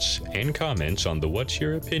and comments on the What's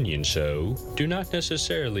Your Opinion show do not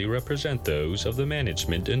necessarily represent those of the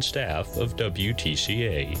management and staff of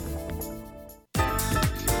WTCA.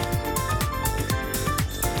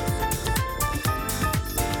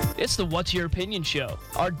 It's the What's Your Opinion show,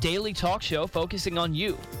 our daily talk show focusing on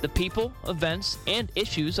you, the people, events, and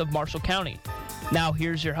issues of Marshall County. Now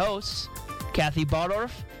here's your hosts, Kathy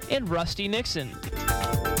Bardorf and Rusty Nixon.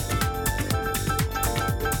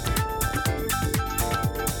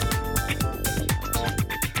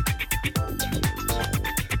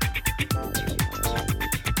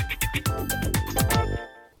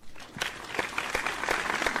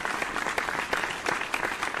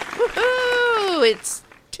 Woohoo! It's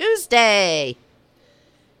Tuesday.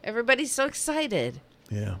 Everybody's so excited.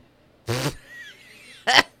 Yeah.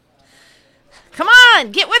 Come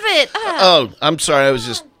on, get with it. Oh, I'm sorry. I was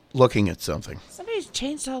just looking at something. Somebody's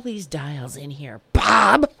changed all these dials in here.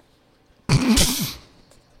 Bob. Is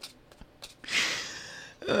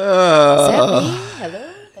that me?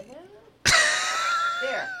 Hello?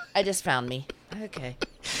 There. I just found me. Okay.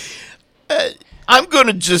 I'm going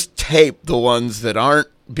to just tape the ones that aren't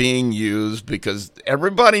being used because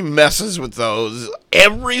everybody messes with those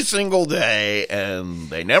every single day, and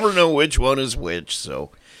they never know which one is which,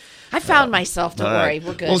 so... I found myself. Don't worry. Right.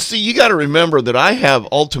 We're good. Well, see, you got to remember that I have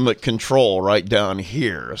ultimate control right down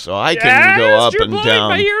here, so I can go up and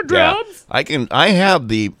down. My eardrums. Yeah, I have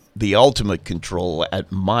the ultimate control at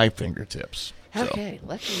my fingertips. So, Okay,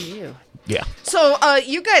 lucky you. yeah. So,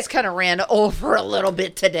 you guys kind of ran over a little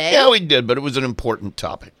bit today. Yeah, we did, but it was an important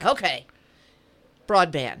topic. Okay.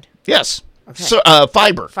 Broadband. Yes. Okay. So,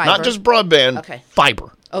 fiber. Fiber. Not just broadband. Okay.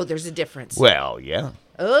 Fiber. Oh, there's a difference. Well, yeah.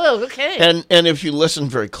 Oh, okay. And if you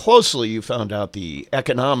listened very closely, you found out the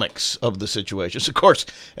economics of the situation. Of course,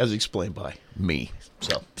 as explained by me.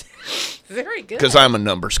 So, Very good. because I'm a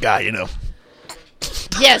numbers guy, you know.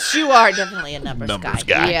 Yes, you are definitely a numbers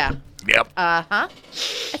guy. Yeah. Yep. Uh-huh.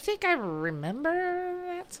 I think I remember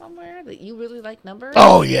that somewhere, that you really like numbers.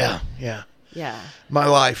 Oh, yeah. Yeah. Yeah. My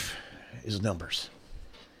life is numbers.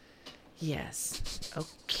 Yes.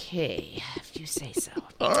 Okay, if you say so.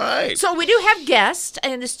 All right. So we do have guests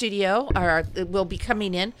in the studio, or will be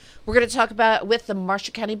coming in. We're going to talk about with the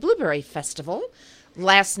Marshall County Blueberry Festival.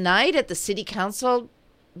 Last night at the City Council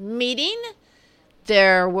meeting,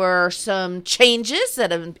 there were some changes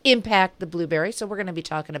that impact the blueberry, so we're going to be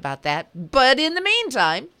talking about that. But in the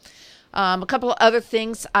meantime, a couple of other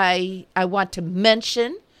things I want to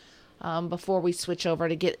mention before we switch over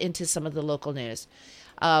to get into some of the local news.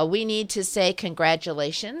 We need to say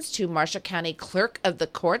congratulations to Marshall County Clerk of the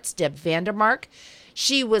Courts, Deb Vandermark.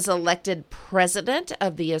 She was elected president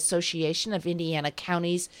of the Association of Indiana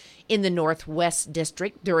Counties in the Northwest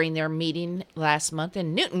District during their meeting last month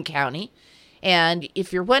in Newton County. And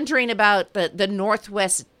if you're wondering about the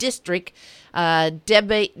Northwest District,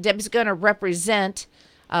 Deb's going to represent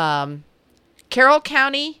Carroll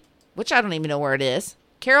County, which I don't even know where it is.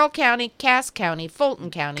 Carroll County, Cass County,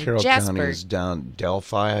 Fulton County, Carroll Jasper. County is down.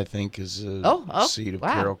 Delphi, I think, is the seat of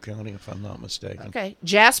Carroll County, if I'm not mistaken. Okay.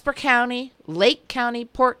 Jasper County, Lake County,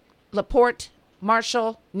 LaPorte,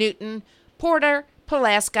 Marshall, Newton, Porter,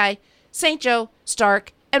 Pulaski, St. Joe,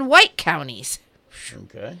 Stark, and White counties.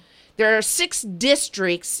 Okay. There are 6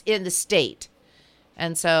 districts in the state.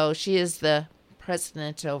 And so she is the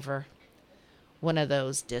president over one of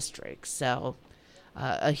those districts. So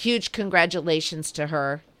a huge congratulations to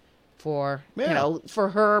her for, for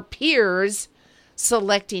her peers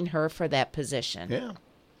selecting her for that position. Yeah.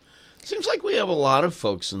 Seems like we have a lot of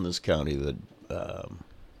folks in this county that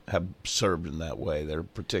have served in that way. They're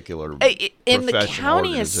particular in the professional county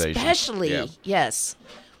organizations. especially, yes.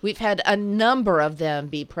 We've had a number of them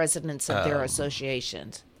be presidents of their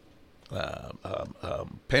associations.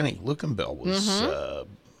 Penny Lukenbell was,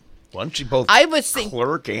 wasn't she both I was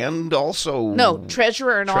clerk and also... No,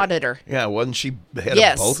 treasurer and auditor. Yeah, wasn't she head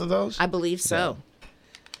of both of those? I believe so.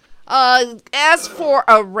 As for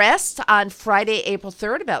arrest, on Friday, April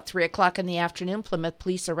 3rd, about 3 o'clock in the afternoon, Plymouth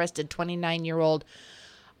police arrested 29-year-old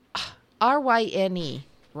R-Y-N-E.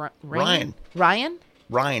 Ryan. Ryan?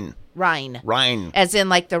 Ryan. As in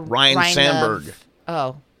like the Ryan Sandberg.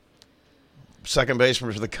 Second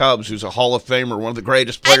baseman for the Cubs, who's a Hall of Famer, one of the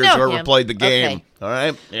greatest players who ever played the game. Okay. All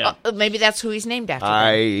right? Yeah. Maybe that's who he's named after.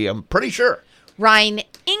 I am pretty sure. Ryan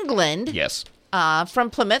England. Yes.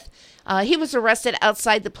 From Plymouth. He was arrested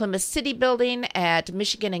outside the Plymouth City building at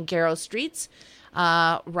Michigan and Garrow Streets.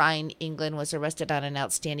 Ryan England was arrested on an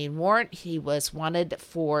outstanding warrant. He was wanted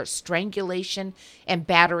for strangulation and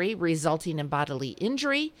battery resulting in bodily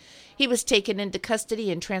injury. He was taken into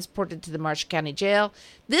custody and transported to the Marshall County Jail.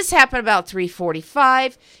 This happened about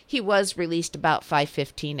 3:45. He was released about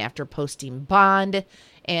 5:15 after posting bond,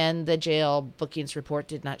 and the jail bookings report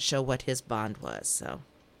did not show what his bond was. So,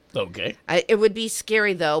 Okay. it would be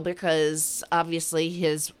scary though, because obviously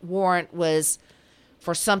his warrant was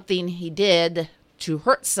for something he did to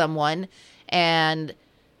hurt someone, and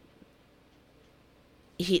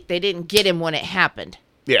they didn't get him when it happened.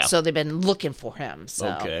 Yeah. So they've been looking for him.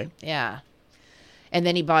 So, Okay. yeah. And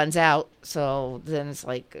then he bonds out. So then it's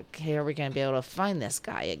like, okay, are we going to be able to find this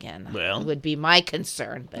guy again? Well. Would be my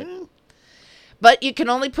concern. But you can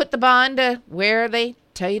only put the bond where they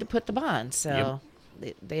tell you to put the bond. So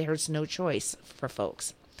there's no choice for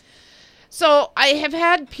folks. So I have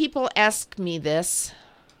had people ask me this.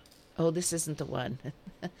 Oh, this isn't the one.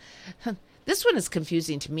 This one is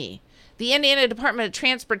confusing to me. The Indiana Department of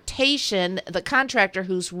Transportation, the contractor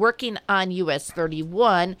who's working on US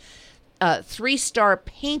 31, Three Star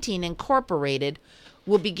Painting Incorporated,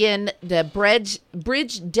 will begin the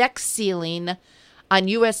bridge deck sealing on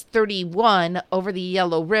US 31 over the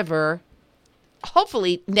Yellow River,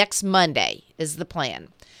 hopefully next Monday is the plan.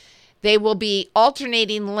 They will be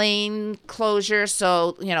alternating lane closure,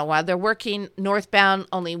 so, while they're working northbound,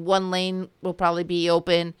 only one lane will probably be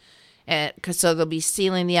open. So they'll be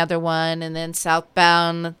sealing the other one, and then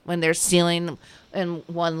southbound when they're sealing in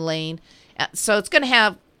one lane. So it's going to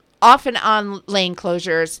have off and on lane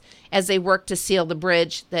closures as they work to seal the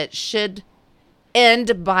bridge that should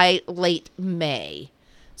end by late May.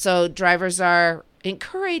 So drivers are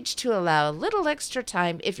encouraged to allow a little extra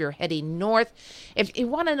time if you're heading north. If you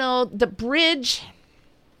want to know, the bridge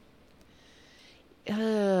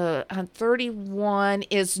on 31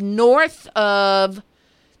 is north of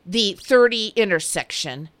the 30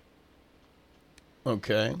 intersection.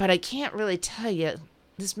 Okay. But I can't really tell you.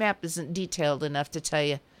 This map isn't detailed enough to tell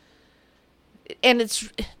you. And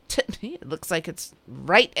to me, it looks like it's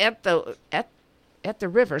right at the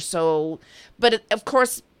river. So, but of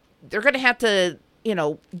course, they're going to have to,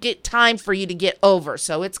 get time for you to get over.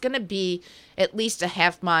 So it's going to be at least a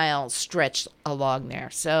half-mile stretch along there.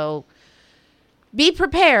 So be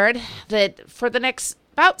prepared that for the next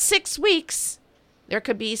about 6 weeks, there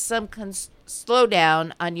could be some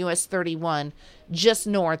slowdown on US 31 just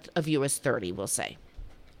north of US 30, we'll say.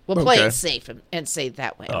 We'll play it safe and say it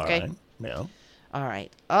that way, okay? All right. Yeah. All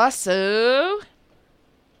right. Also,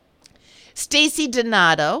 Stacey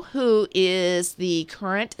Donato, who is the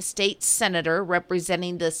current state senator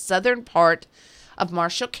representing the southern part of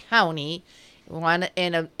Marshall County,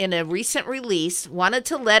 in a recent release wanted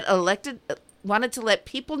to let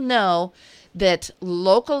people know that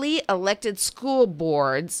locally elected school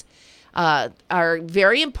boards are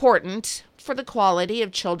very important for the quality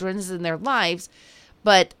of children's in their lives.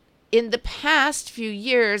 But in the past few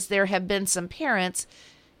years, there have been some parents,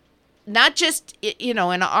 not just, in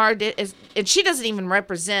our, and she doesn't even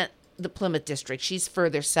represent the Plymouth district. She's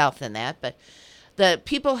further south than that. But the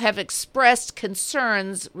people have expressed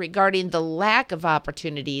concerns regarding the lack of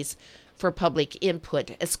opportunities for public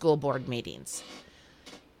input at school board meetings.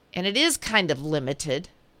 And it is kind of limited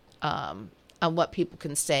on what people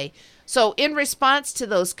can say. So in response to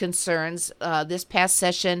those concerns, this past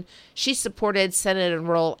session, she supported Senate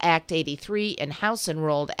Enroll Act 83 and House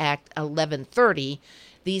Enrolled Act 1130.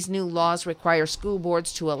 These new laws require school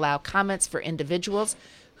boards to allow comments for individuals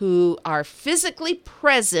who are physically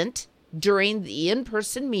present during the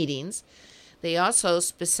in-person meetings. They also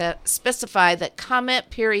specify that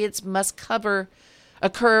comment periods must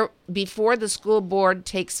occur before the school board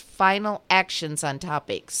takes final actions on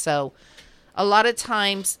topics. So a lot of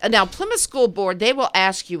times, now Plymouth School Board, they will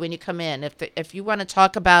ask you when you come in, if you want to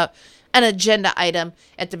talk about an agenda item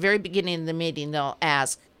at the very beginning of the meeting, they'll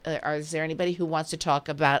ask, is there anybody who wants to talk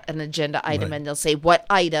about an agenda item? Right. And they'll say, what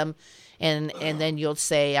item? And then you'll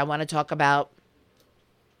say, I want to talk about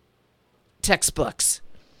textbooks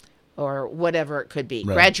or whatever it could be,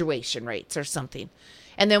 right. Graduation rates or something.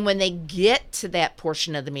 And then when they get to that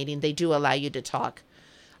portion of the meeting, they do allow you to talk.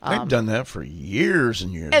 They've done that for years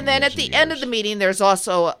and years. And then years at the end of the meeting, there's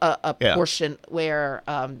also a Yeah. portion where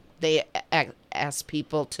they ask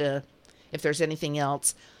people to, if there's anything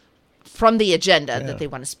else from the agenda that they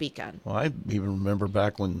want to speak on. Well, I even remember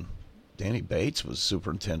back when Danny Bates was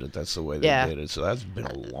superintendent. That's the way they did it. So that's been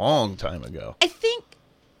a long time ago. I think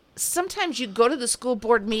sometimes you go to the school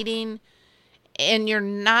board meeting and you're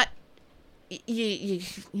not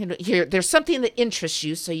there's something that interests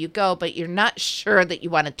you, so you go, but you're not sure that you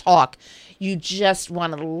want to talk. You just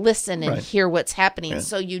want to listen and hear what's happening.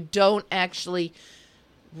 So you don't actually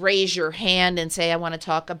raise your hand and say, I want to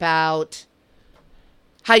talk about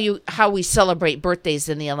how we celebrate birthdays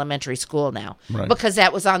in the elementary school now, because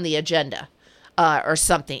that was on the agenda, or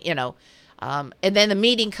something, and then the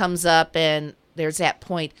meeting comes up and there's that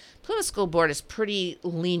point. Plymouth School Board is pretty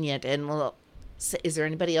lenient, and is there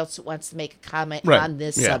anybody else that wants to make a comment on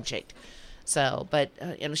this subject? So, but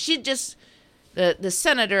she just, the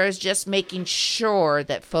senator is just making sure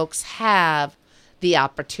that folks have the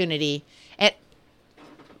opportunity,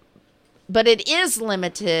 but it is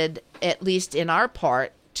limited, at least in our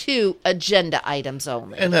part, to agenda items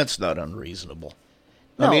only. And that's not unreasonable.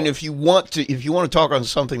 No. I mean, if you want to talk on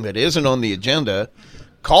something that isn't on the agenda,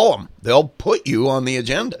 call them. They'll put you on the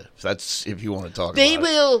agenda. If you want to talk. They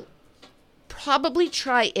will probably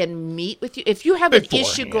try and meet with you if you have an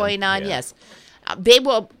issue going on. Yes, they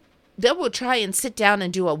will try and sit down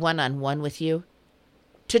and do a one-on-one with you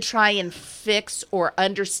to try and fix or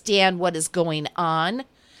understand what is going on,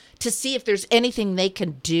 to see if there's anything they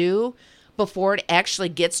can do before it actually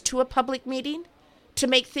gets to a public meeting to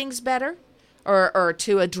make things better, or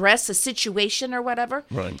to address a situation or whatever.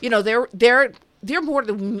 Right. They're more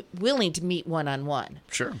than willing to meet one-on-one.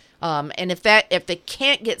 Sure. And if they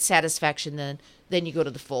can't get satisfaction, then you go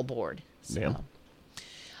to the full board. So. Yeah.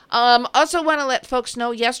 Also want to let folks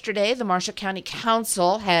know, yesterday the Marshall County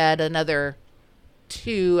Council had another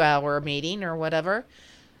 2-hour meeting or whatever.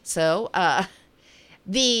 So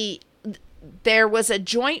there was a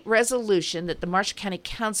joint resolution that the Marshall County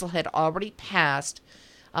Council had already passed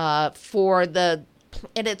and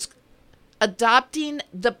it's adopting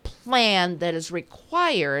the plan that is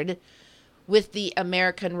required with the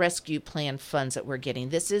American Rescue Plan funds that we're getting.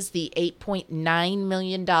 This is the $8.9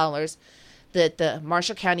 million that the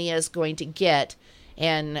Marshall County is going to get.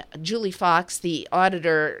 And Julie Fox, the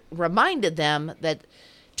auditor, reminded them that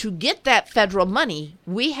to get that federal money,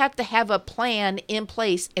 we have to have a plan in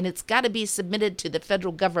place, and it's got to be submitted to the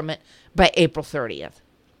federal government by April 30th.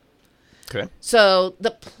 Okay. So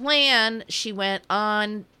the plan, she went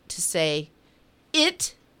on to say,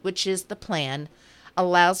 which is the plan,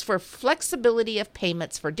 allows for flexibility of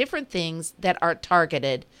payments for different things that are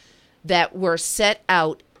targeted that were set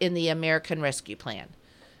out in the American Rescue Plan.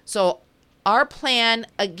 So our plan,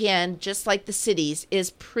 again, just like the cities,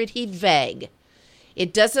 is pretty vague.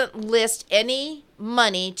 It doesn't list any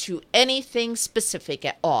money to anything specific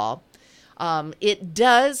at all. It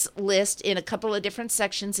does list in a couple of different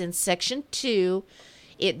sections. In Section 2,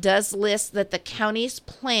 it does list that the county's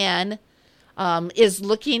plan is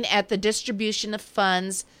looking at the distribution of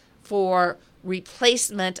funds for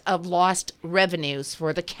replacement of lost revenues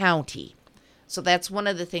for the county. So that's one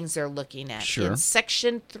of the things they're looking at. Sure. In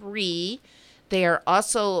Section 3, they are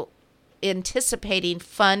also anticipating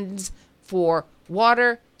funds for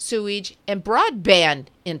water, sewage, and broadband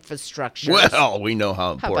infrastructure. Well, we know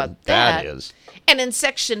how important that is. And in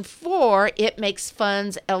Section 4, it makes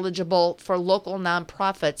funds eligible for local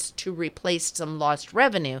nonprofits to replace some lost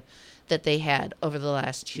revenue that they had over the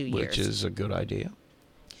last 2 years. Which is a good idea.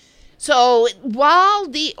 So while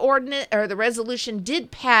the resolution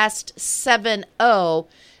did pass 7-0,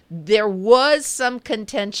 there was some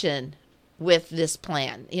contention with this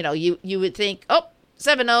plan. You would think,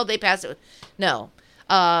 7-0, they passed it. No.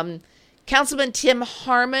 Councilman Tim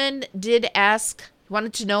Harmon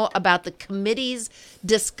wanted to know about the committee's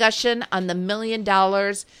discussion on the $1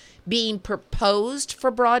 million being proposed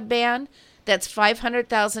for broadband. That's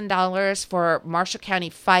 $500,000 for Marshall County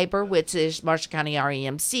Fiber, which is Marshall County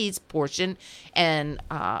REMC's portion, and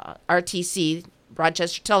RTC,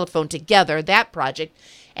 Rochester Telephone, together, that project,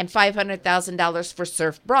 and $500,000 for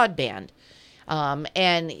Surf Broadband.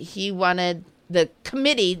 And he wanted the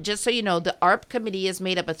committee, just so you know, the ARP committee is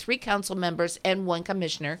made up of 3 council members and 1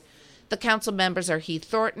 commissioner. The council members are Heath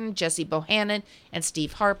Thornton, Jesse Bohannon, and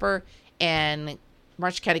Steve Harper, and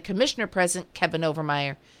Marshall County Commissioner President Kevin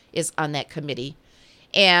Overmeyer is on that committee.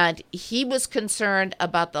 And he was concerned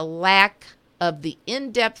about the lack of the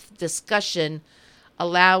in-depth discussion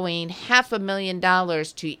allowing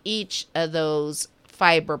 $500,000 to each of those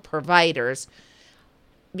fiber providers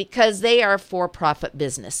because they are for-profit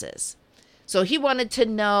businesses. So he wanted to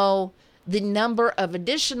know the number of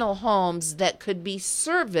additional homes that could be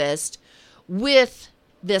serviced with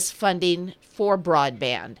this funding for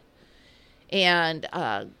broadband. And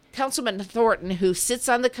Councilman Thornton, who sits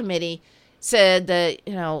on the committee, said that,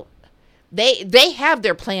 they have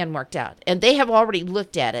their plan worked out, and they have already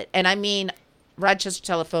looked at it. And I mean Rochester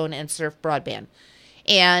Telephone and Surf Broadband.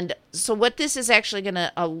 And so what this is actually going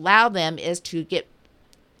to allow them is to get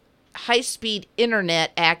high-speed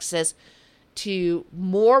internet access to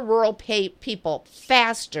more rural people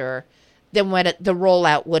faster than what the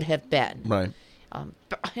rollout would have been. Right.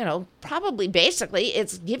 Probably basically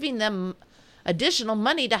it's giving them additional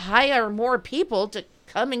money to hire more people to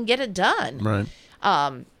come and get it done. Right.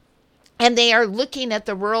 And they are looking at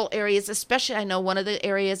the rural areas, especially I know one of the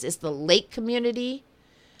areas is the lake community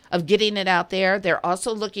of getting it out there. They're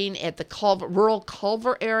also looking at the rural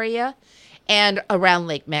Culver area and around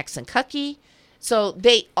Lake Maxinkuckee. So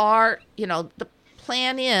they are, the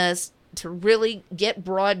plan is to really get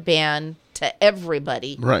broadband to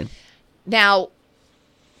everybody. Right. Now,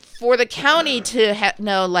 for the county to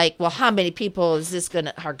know, like, well, how many people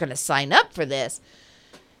are gonna sign up for this?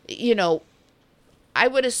 I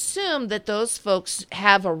would assume that those folks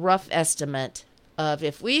have a rough estimate of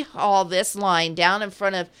if we haul this line down in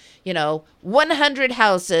front of, 100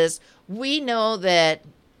 houses, we know that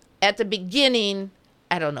at the beginning,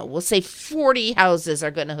 I don't know, we'll say 40 houses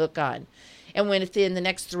are going to hook on. And within the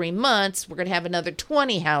next 3 months, we're going to have another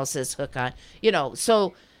 20 houses hook on.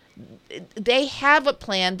 So they have a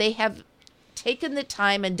plan. They have taken the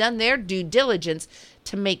time and done their due diligence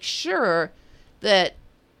to make sure that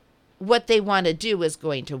what they want to do is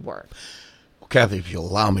going to work. Well, Kathy, if you'll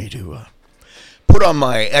allow me to put on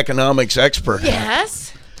my economics expert hat.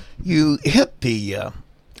 Yes. You hit the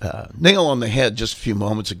nail on the head just a few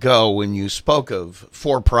moments ago when you spoke of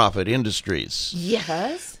for-profit industries.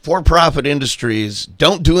 Yes. For-profit industries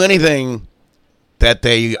don't do anything that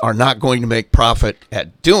they are not going to make profit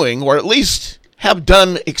at doing, or at least have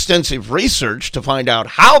done extensive research to find out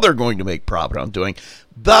how they're going to make profit on doing,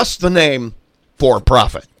 thus the name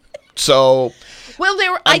for-profit. So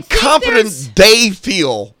well, I'm confident they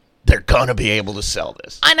feel they're going to be able to sell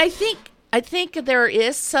this. And I think there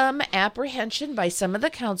is some apprehension by some of the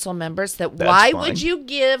council members that That's why fine. would you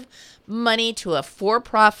give money to a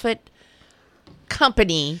for-profit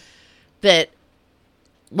company that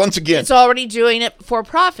Once again, it's already doing it for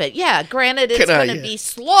profit? Yeah, granted, it's going to be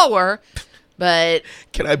slower, but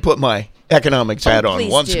can I put my economics hat on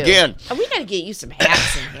please once do. again? We got to get you some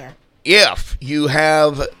hats in here. If you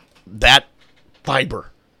have that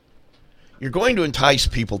fiber, you're going to entice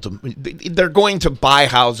people they're going to buy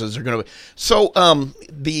houses. So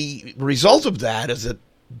the result of that is that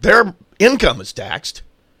their income is taxed,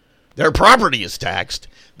 their property is taxed,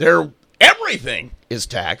 their everything is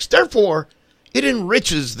taxed. Therefore, it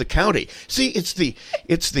enriches the county. See, it's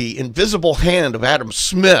the invisible hand of Adam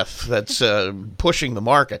Smith that's pushing the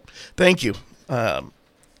market. Thank you.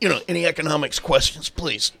 Any economics questions,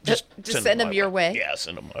 please Just send them your way. Yeah,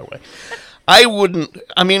 send them my way. I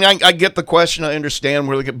get the question. I understand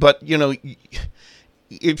where they get, but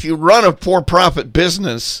if you run a for-profit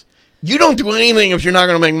business, you don't do anything if you're not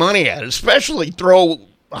going to make money at it, especially throw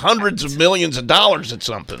hundreds of millions of dollars at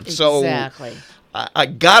something. Exactly. So I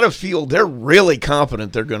got to feel they're really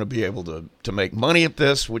confident they're going to be able to make money at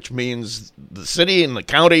this, which means the city and the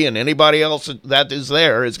county and anybody else that is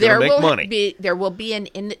there is going to make money. There will be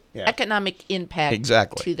an economic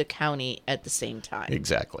impact to the county at the same time.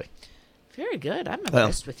 Exactly. Very good. I'm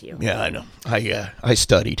impressed with you. Yeah, I know. I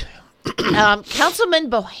studied. Councilman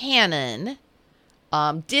Bohannon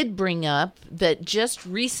did bring up that just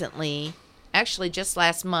recently, actually just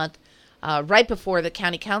last month, right before the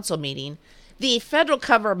county council meeting, the federal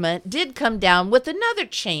government did come down with another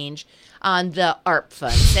change on the ARP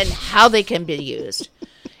funds and how they can be used.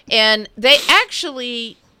 And they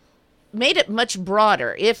actually made it much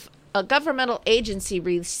broader. If a governmental agency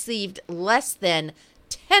received less than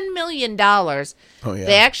 $10 million,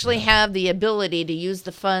 they actually have the ability to use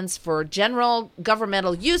the funds for general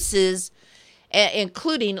governmental uses,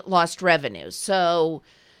 including lost revenue. So,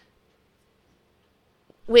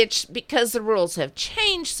 which, because the rules have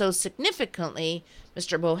changed so significantly,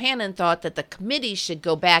 Mr. Bohannon thought that the committee should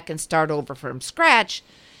go back and start over from scratch.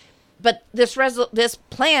 But this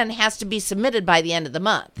plan has to be submitted by the end of the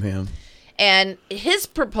month. Yeah. And his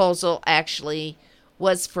proposal actually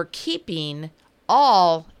was for keeping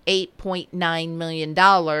all $8.9 million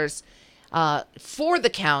for the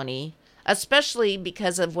county, especially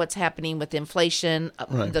because of what's happening with inflation,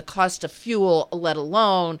 the cost of fuel, let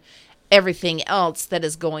alone everything else that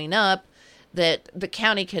is going up, that the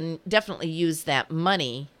county can definitely use that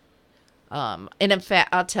money. And in fact,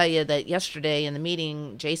 I'll tell you that yesterday in the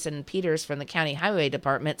meeting, Jason Peters from the County Highway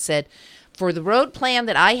Department said, for the road plan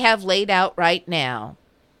that I have laid out right now,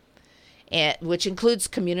 which includes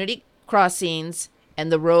community crossings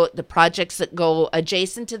and the projects that go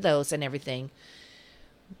adjacent to those and everything,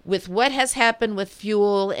 with what has happened with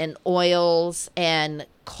fuel and oils and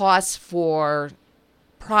costs for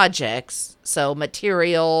projects, so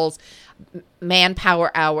materials,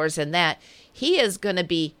 manpower hours, and that, he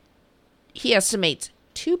estimates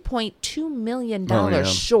 $2.2 million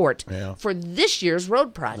short for this year's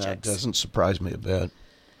road projects. That doesn't surprise me a bit.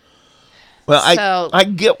 Well, I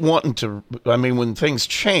get wanting to, I mean, when things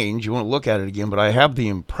change, you want to look at it again, but I have the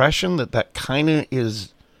impression that kind of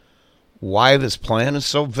is why this plan is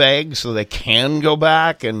so vague, so they can go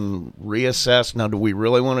back and reassess. Now, do we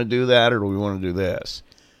really want to do that, or do we want to do this?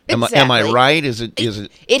 Exactly. Am I right? Is it?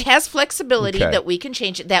 It has flexibility Okay. that we can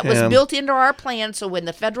change it. That was built into our plan, so when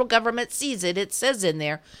the federal government sees it, it says in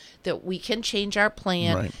there that we can change our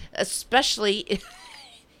plan, Right. especially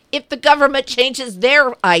if the government changes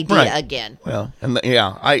their idea again. Well,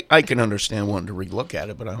 I can understand wanting to relook at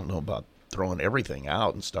it, but I don't know about throwing everything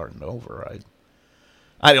out and starting over.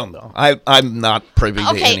 I don't know. I'm not privy to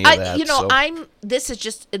any of that. so. This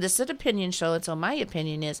is an opinion show, and so my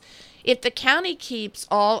opinion is, if the county keeps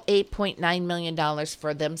all $8.9 million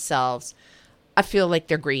for themselves, I feel like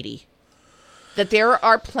they're greedy. That there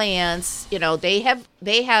are plans, they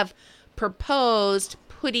have proposed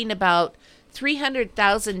putting about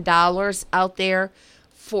 $300,000 out there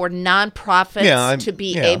for nonprofits to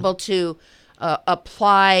be able to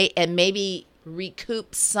apply and maybe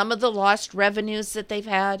recoup some of the lost revenues that they've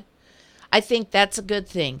had. I think that's a good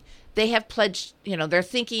thing. They have pledged, they're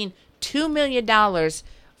thinking $2 million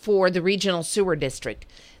for the regional sewer district.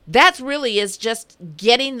 That really is just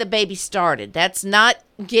getting the baby started. That's not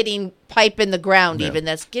getting pipe in the ground even.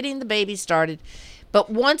 That's getting the baby started.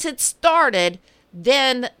 But once it's started,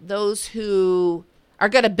 then those who are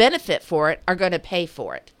going to benefit for it are going to pay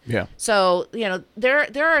for it. Yeah. So,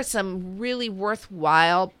 there are some really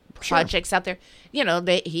worthwhile projects out there.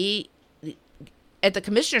 At the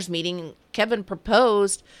commissioners meeting, Kevin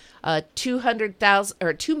proposed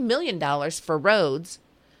 $2 million for roads.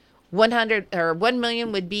 $1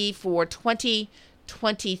 million would be for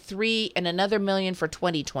 2023 and another $1 million for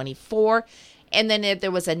 2024. And then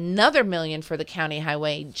there was another $1 million for the county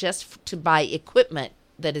highway just to buy equipment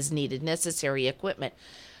that is needed, necessary equipment.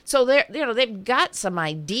 So they've got some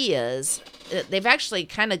ideas. They've actually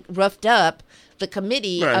kind of roughed up the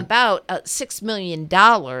committee about $6 million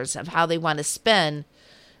of how they want to spend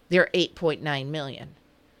their $8.9 million.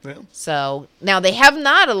 Yeah. So now they have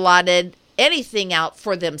not allotted anything out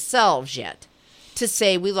for themselves yet to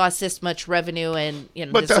say we lost this much revenue and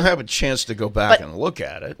But they'll have a chance to go back and look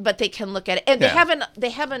at it. But they can look at it, and they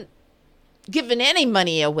haven't given any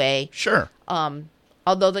money away. Sure.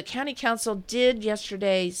 Although the county council did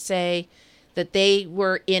yesterday say that they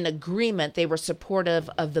were in agreement, they were supportive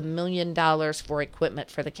of the $1 million for equipment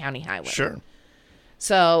for the county highway. Sure.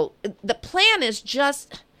 So the plan is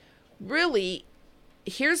just really,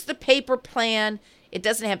 here's the paper plan. It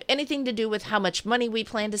doesn't have anything to do with how much money we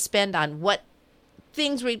plan to spend on what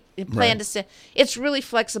things we plan to spend. It's really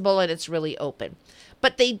flexible and it's really open.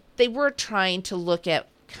 But they were trying to look at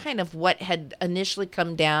kind of what had initially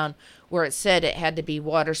come down where it said it had to be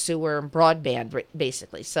water, sewer, and broadband,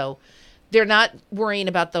 basically. So they're not worrying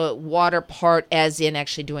about the water part as in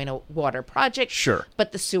actually doing a water project. Sure.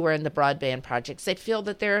 But the sewer and the broadband projects. They feel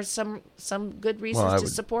that there are some good reasons to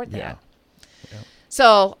support that. Yeah.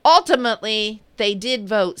 So ultimately, they did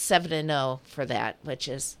vote 7-0 for that, which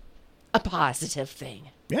is a positive thing.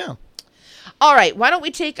 Yeah. All right, why don't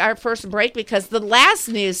we take our first break, because the last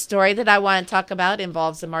news story that I want to talk about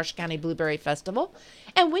involves the Marshall County Blueberry Festival,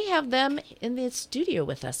 and we have them in the studio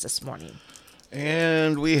with us this morning.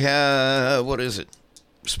 And we have, what is it?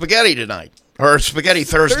 Spaghetti tonight. Or Spaghetti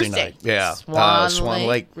Thursday night. Yeah. Swan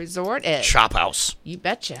Lake Resort at Chop House. You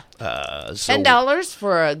betcha. So $10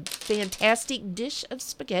 for a fantastic dish of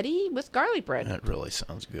spaghetti with garlic bread. that really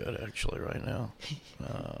sounds good, actually, right now.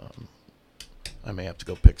 I may have to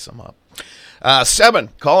go pick some up.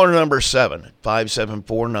 Caller number 7,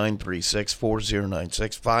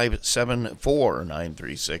 574-936-4096,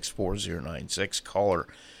 574-936-4096. Caller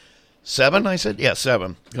 7, I said? Yeah,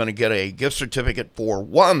 7. Going to get a gift certificate for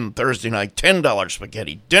one Thursday night $10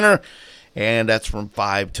 spaghetti dinner, and that's from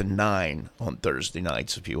 5 to 9 on Thursday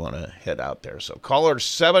nights if you want to head out there. So caller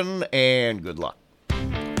 7, and good luck.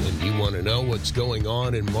 When you want to know what's going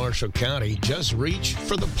on in Marshall County, just reach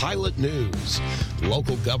for the Pilot News.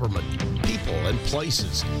 Local government, people, and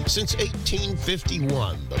places. Since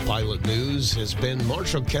 1851, the Pilot News has been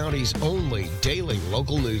Marshall County's only daily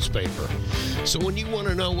local newspaper. So when you want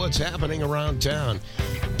to know what's happening around town,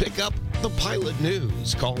 pick up the Pilot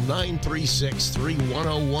News. Call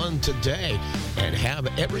 936-3101 today and have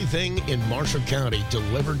everything in Marshall County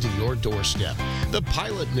delivered to your doorstep. The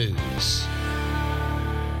Pilot News.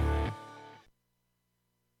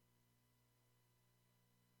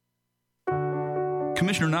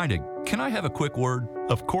 Commissioner Neidig, can I have a quick word?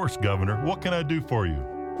 Of course, Governor. What can I do for you?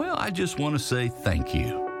 Well, I just want to say thank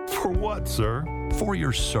you For what, sir? for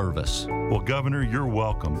your service. Well, Governor, you're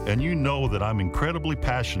welcome. And you know that I'm incredibly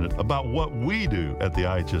passionate about what we do at the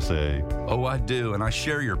IHSAA. Oh, I do, and I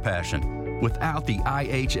share your passion. Without the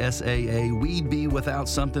IHSAA, we'd be without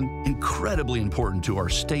something incredibly important to our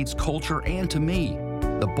state's culture and to me,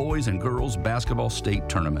 the boys and girls basketball state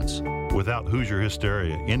tournaments. Without Hoosier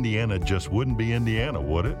Hysteria, Indiana just wouldn't be Indiana,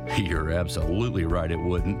 would it? You're absolutely right, it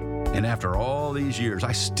wouldn't. And after all these years,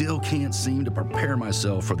 I still can't seem to prepare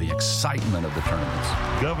myself for the excitement of the tournaments.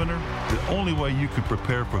 Governor, the only way you could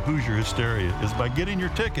prepare for Hoosier Hysteria is by getting your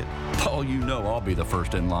ticket. Oh, you know I'll be the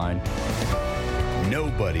first in line.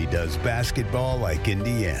 Nobody does basketball like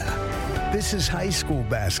Indiana. This is high school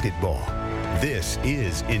basketball. This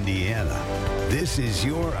is Indiana. This is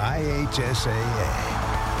your IHSAA.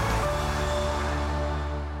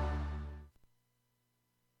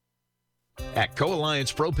 At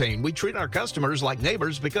Co-Alliance Propane, we treat our customers like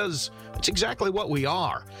neighbors because it's exactly what we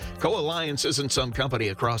are. Co-Alliance isn't some company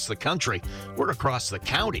across the country. We're across the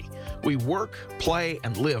county. We work, play,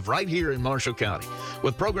 and live right here in Marshall County.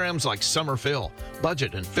 With programs like Summer Fill,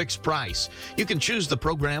 Budget, and Fixed Price, you can choose the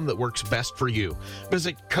program that works best for you.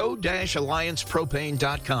 Visit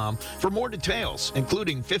co-alliancepropane.com for more details,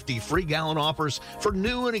 including 50 free gallon offers for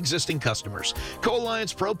new and existing customers.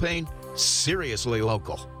 Co-Alliance Propane, seriously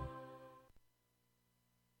local.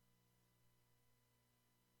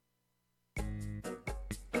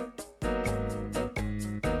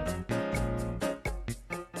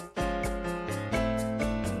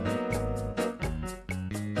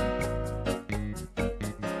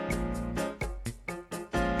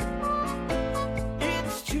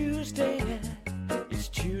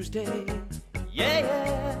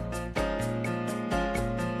 Yeah.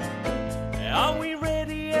 Are we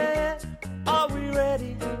ready yet? Are we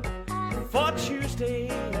ready for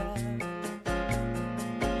Tuesday?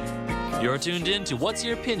 You're tuned in to What's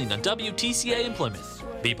Your Opinion on WTCA in Plymouth.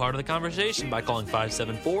 Be part of the conversation by calling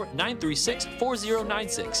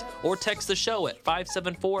 574-936-4096 or text the show at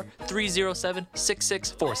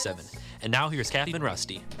 574-307-6647. And now here's Kathy and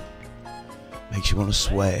Rusty. Makes you want to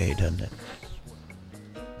sway, doesn't it?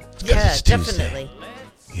 Yeah, It's Tuesday. definitely.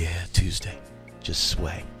 Yeah, Tuesday. Just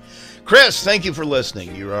sway. Chris, thank you for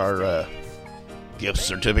listening. You're our gift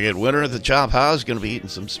certificate winner at the Chop House. Going to be eating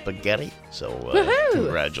some spaghetti. So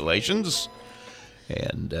congratulations.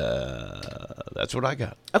 And that's what I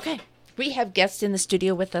got. Okay. We have guests in the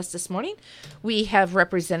studio with us this morning. We have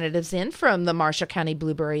representatives in from the Marshall County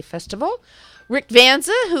Blueberry Festival. Rick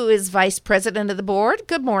Vanza, who is vice president of the board.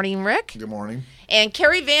 Good morning, Rick. Good morning. And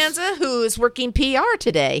Carrie Vanza, who is working PR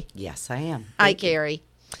today. Yes, I am. Hi, Carrie.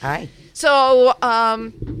 Hi. So,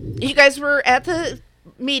 you guys were at the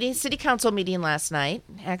meeting, city council meeting last night.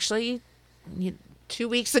 Actually, 2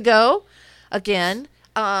 weeks ago, again.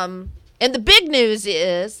 And the big news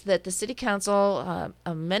is that the city council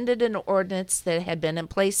amended an ordinance that had been in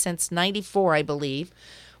place since '94, I believe,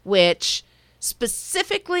 which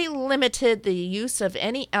specifically limited the use of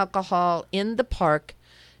any alcohol in the park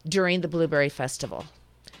during the Blueberry Festival.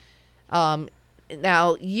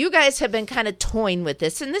 Now, you guys have been kind of toying with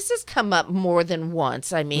this, and this has come up more than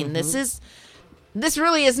once. I mean, this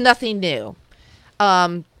really is nothing new.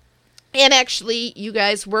 And actually, you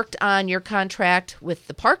guys worked on your contract with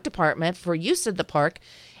the park department for use of the park,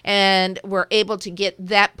 and were able to get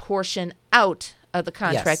that portion out of the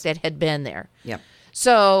contract that had been there. Yeah.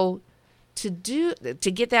 So to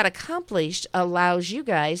get that accomplished allows you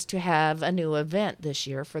guys to have a new event this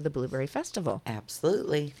year for the Blueberry Festival.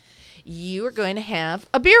 Absolutely. You are going to have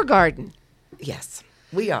a beer garden. Yes,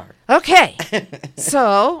 we are. Okay.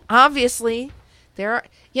 So obviously there are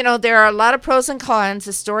a lot of pros and cons.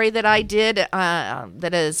 The story that I did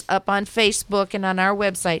that is up on Facebook and on our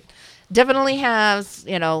website definitely has,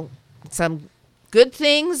 some good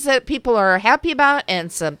things that people are happy about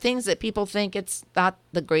and some things that people think it's not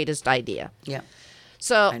the greatest idea. Yeah.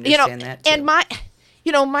 So, I understand that too. and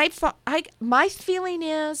my feeling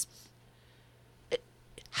is,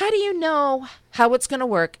 how do you know how it's going to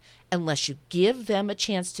work unless you give them a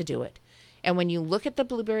chance to do it? And when you look at the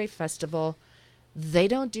Blueberry Festival, they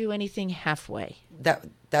don't do anything halfway.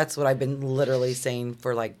 That's what I've been literally saying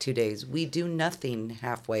for like 2 days. We do nothing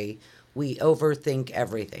halfway. We overthink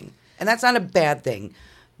everything. And that's not a bad thing.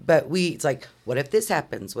 But it's like, what if this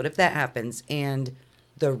happens? What if that happens? And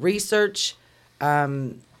the research,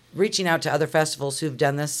 reaching out to other festivals who've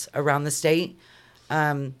done this around the state,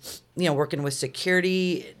 working with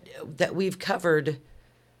security, that we've covered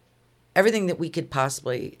everything that we could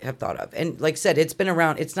possibly have thought of. And like I said, it's been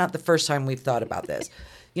around. It's not the first time we've thought about this.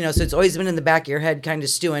 so it's always been in the back of your head kind of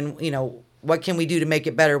stewing, what can we do to make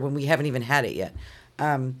it better when we haven't even had it yet?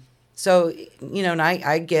 So, and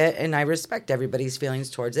I get and I respect everybody's feelings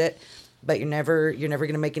towards it, but you're never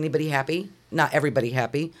going to make anybody happy. Not everybody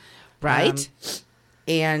happy. Right.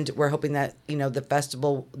 And we're hoping that,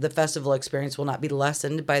 the festival experience will not be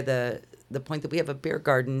lessened by the point that we have a beer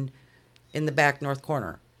garden in the back north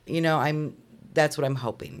corner. That's what I'm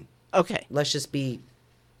hoping. Okay. Let's just be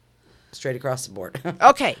straight across the board.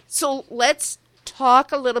 Okay. So let's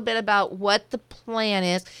talk a little bit about what the plan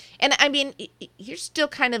is. And I mean, you're still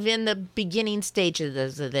kind of in the beginning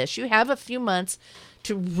stages of this. You have a few months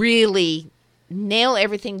to really nail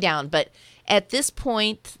everything down. But at this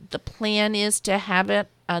point, the plan is to have it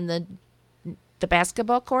on the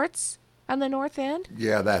basketball courts on the north end?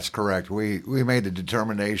 Yeah, that's correct. We made the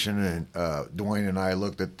determination, and Dwayne and I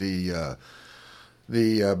looked at the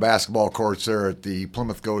basketball courts there at the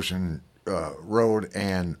Plymouth Goshen Road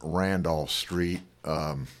and Randolph Street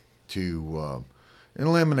to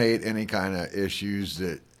eliminate any kind of issues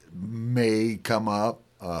that may come up.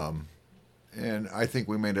 And I think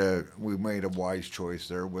we made a wise choice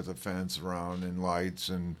there with a fence around and lights,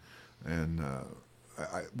 and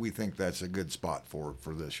we think that's a good spot for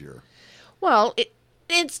this year. Well,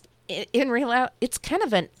 it's in reality, it's kind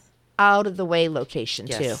of an out of the way location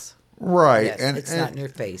too. Right. Yes, and it's not in your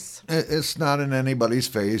face. It's not in anybody's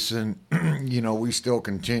face. And, we still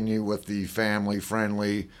continue with the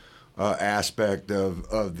family-friendly aspect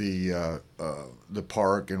of the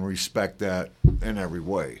park and respect that in every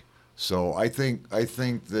way. So I think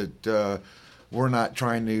that we're not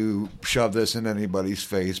trying to shove this in anybody's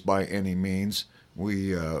face by any means.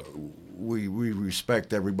 We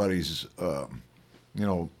respect everybody's, their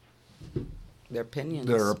opinions.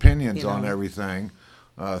 Their opinions on everything.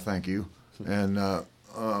 Thank you. And,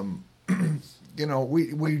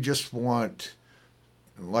 we just want,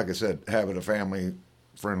 like I said, have it a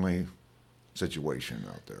family-friendly situation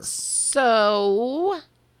out there. So,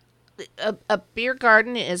 a beer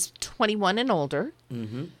garden is 21 and older.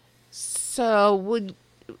 Mm-hmm. So,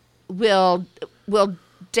 will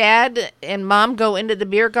Dad and Mom go into the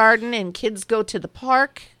beer garden and kids go to the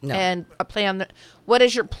park? No. And play on what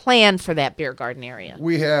is your plan for that beer garden area?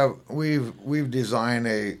 We've designed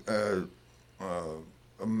a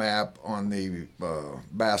map on the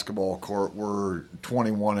basketball court where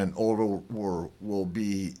 21 and older will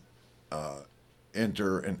be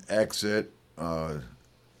enter and exit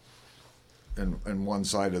in one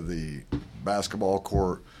side of the basketball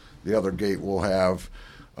court. The other gate will have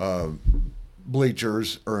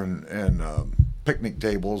bleachers and picnic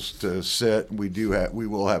tables to sit. We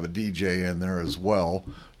will have a DJ in there as well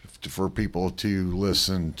for people to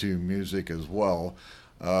listen to music as well.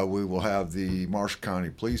 We will have the Marshall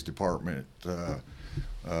County Police Department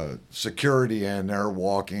security in there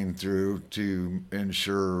walking through to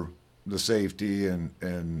ensure the safety and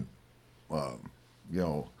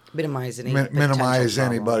minimize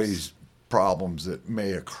anybody's problems that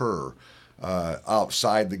may occur.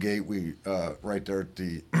 Outside the gate, we right there at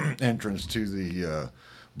the entrance to the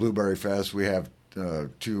Blueberry Fest, we have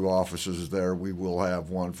 2 officers there. We will have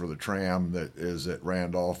one for the tram that is at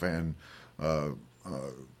Randolph and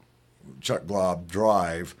Chuck Glob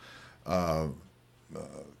Drive. Ryan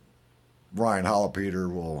Hollopeter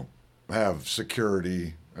will have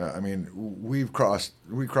security. We crossed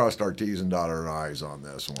our T's and dotted our I's on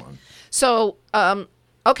this one. So,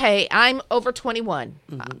 okay, I'm over 21.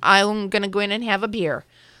 Mm-hmm. I'm going to go in and have a beer.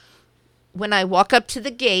 When I walk up to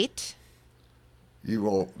the gate, you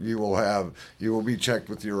will be checked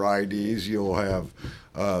with your IDs. You'll have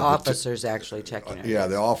officers actually checking it. Yeah,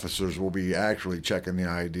 the officers will be actually checking the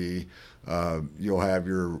ID. You'll have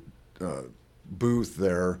your booth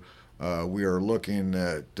there. We are looking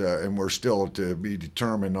at, and we're still to be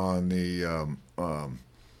determined on the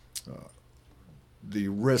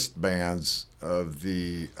wristbands of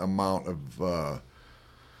the amount of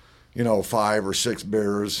 5 or 6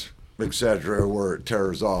 beers, etc., where it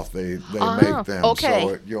tears off. They make them. Okay.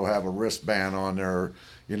 So you'll have a wristband on there.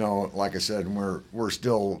 Like I said, we're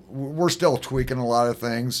still tweaking a lot of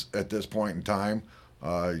things at this point in time.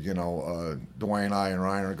 Dwayne, I, and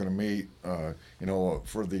Ryan are going to meet,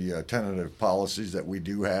 for the tentative policies that we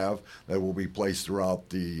do have that will be placed throughout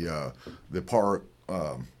the park.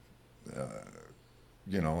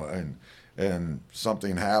 And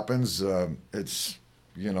something happens, it's,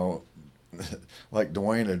 like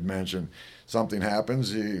Dwayne had mentioned, something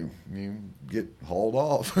happens, you get hauled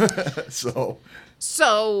off. So,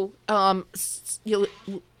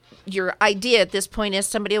 your idea at this point is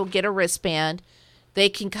somebody will get a wristband. They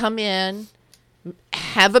can come in,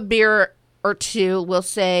 have a beer or two, we'll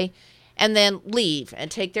say, and then leave and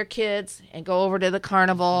take their kids and go over to the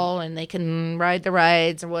carnival, and they can ride the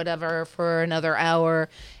rides or whatever for another hour,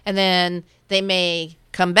 and then they may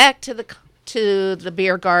come back to the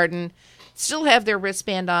beer garden, still have their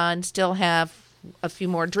wristband on, still have a few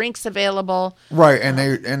more drinks available. Right, and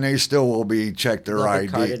they still will be checked their They'll be ID.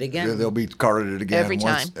 carded again. They'll be carded again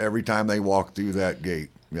Every time they walk through that gate.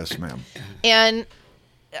 Yes, ma'am. And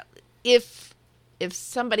if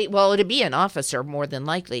somebody, well, it'd be an officer more than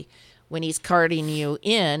likely, when he's carting you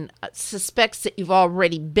in, suspects that you've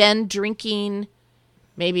already been drinking.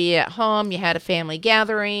 Maybe at home you had a family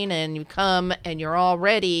gathering and you come and you're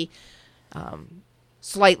already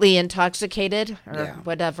slightly intoxicated or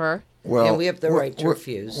whatever. Well, and we have the right to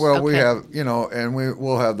refuse. Well, we have, and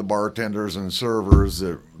we'll have the bartenders and servers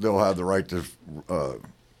that they'll have the right to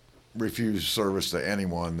refuse service to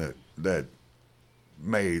anyone that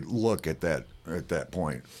may look at that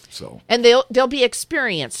point. So, and they'll be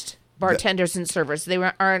experienced bartenders and servers. They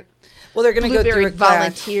aren't. Well, they're going to go through a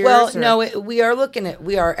volunteers. Well, no, we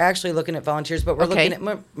are actually looking at volunteers, but we're looking at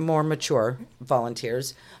more mature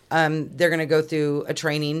volunteers. They're going to go through a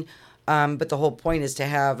training, but the whole point is to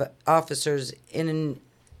have officers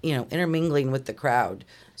intermingling with the crowd,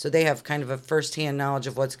 so they have kind of a firsthand knowledge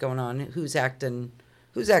of what's going on, who's acting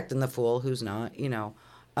the fool, who's not,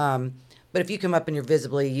 But if you come up and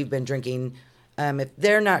you've been drinking, if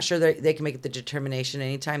they're not sure they can make the determination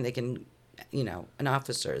anytime, they can, an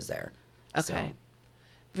officer is there. Okay. So.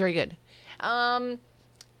 Very good. And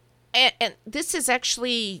this is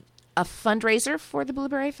actually a fundraiser for the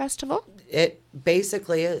Blueberry Festival? It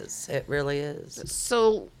basically is. It really is.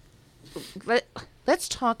 So let's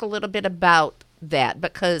talk a little bit about that,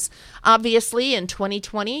 because obviously in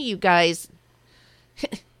 2020 you guys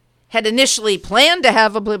had initially planned to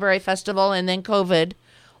have a Blueberry Festival, and then COVID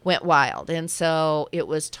went wild, and so it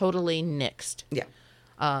was totally nixed. Yeah.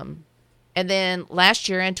 And then last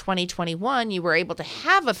year in 2021, you were able to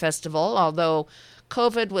have a festival, although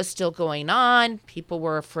COVID was still going on. A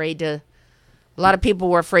lot of people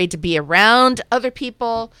were afraid to be around other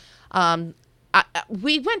people.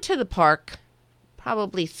 We went to the park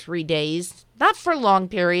probably 3 days, not for long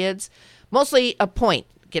periods, mostly a point.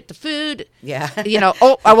 Get the food. Yeah.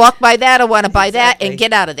 I walk by that, I want to buy that, and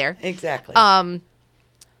get out of there. Exactly.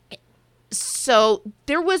 So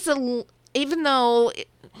there was even though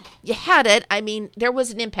you had it, there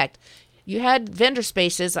was an impact. You had vendor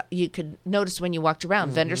spaces. You could notice when you walked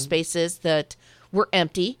around, vendor spaces that were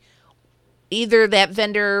empty. Either that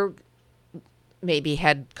vendor maybe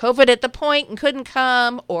had COVID at the point and couldn't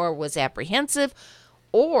come, or was apprehensive,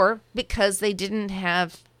 or because they didn't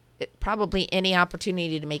have probably any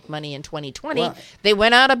opportunity to make money in 2020. They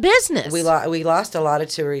went out of business. We lost a lot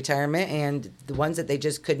to retirement, and the ones that they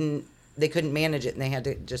couldn't manage it, and they had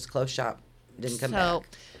to just close shop. Didn't come back.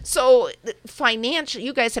 So financial,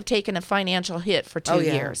 you guys have taken a financial hit for 2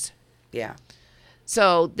 years. Yeah.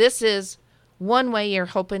 So this is one way you're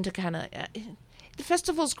hoping to kind of, the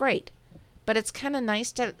festival's great, but it's kind of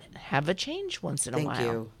nice to have a change once in a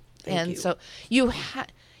while. Thank you. So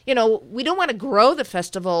we don't want to grow the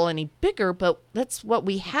festival any bigger, but that's what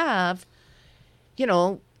we have,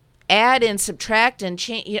 add and subtract and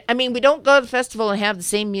change. We don't go to the festival and have the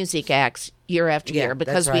same music acts year after year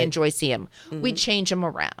because we enjoy seeing them. Mm-hmm. We change them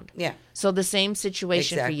around. Yeah. So the same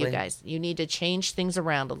situation for you guys. You need to change things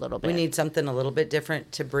around a little bit. We need something a little bit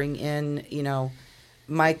different to bring in,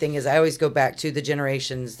 my thing is I always go back to the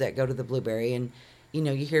generations that go to the Blueberry, and, you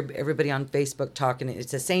hear everybody on Facebook talking.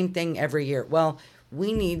 It's the same thing every year. Well,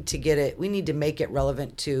 we need to make it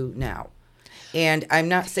relevant to now. And I'm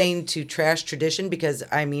not saying to trash tradition, because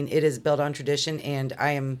it is built on tradition, and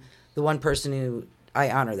I am the one person who I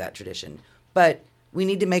honor that tradition. But we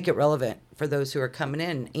need to make it relevant for those who are coming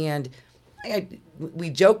in. And we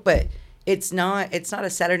joke, but it's not a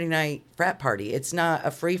Saturday night frat party. It's not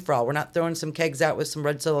a free for all. We're not throwing some kegs out with some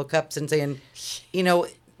red Solo cups and saying,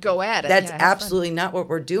 go at it. That's absolutely not what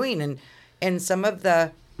we're doing. And some of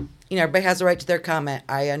the, everybody has the right to their comment.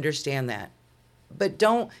 I understand that, but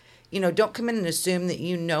don't come in and assume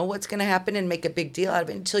that what's going to happen and make a big deal out of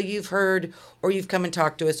it until you've heard, or you've come and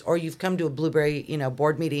talked to us, or you've come to a Blueberry,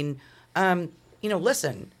 board meeting.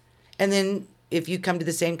 Listen. And then if you come to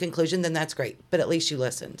the same conclusion, then that's great. But at least you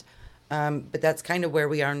listened. But that's kind of where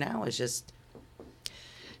we are now, is just.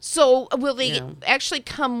 So will they actually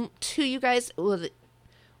come to you guys? Will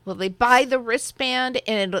they buy the wristband,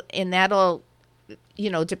 and that'll,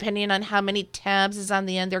 depending on how many tabs is on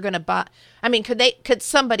the end, they're going to buy. Could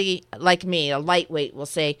somebody like me, a lightweight, will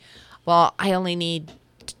say, well, I only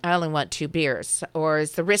want 2 beers, or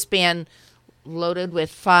is the wristband loaded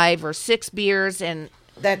with 5 or 6 beers, and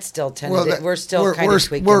That's still tentative. We're still kind of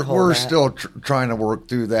tweaking. We're still trying to work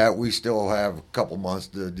through that. We still have a couple months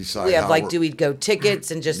to decide. We have do we go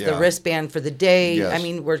tickets and just the wristband for the day? Yes. I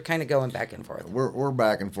mean, we're kind of going back and forth. We're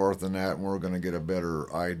back and forth in that, and we're going to get a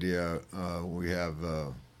better idea. We have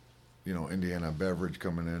Indiana Beverage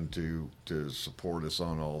coming in to support us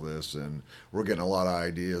on all this, and we're getting a lot of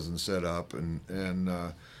ideas and set up, and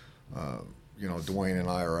Dwayne and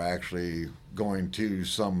I are actually going to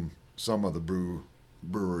some of the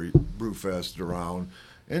brew fest around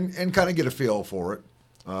and kind of get a feel for it.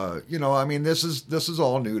 This is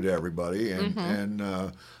all new to everybody, and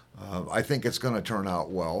I think it's going to turn out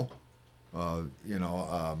well.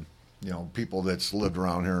 People that's lived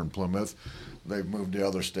around here in Plymouth, they've moved to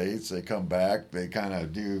other states. They come back. They kind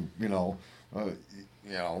of do,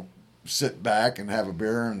 sit back and have a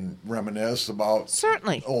beer and reminisce about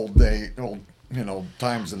certainly old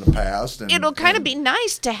times in the past. And it'll kind of be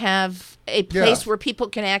nice to have a place where people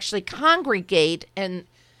can actually congregate and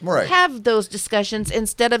have those discussions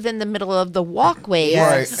instead of in the middle of the walkway.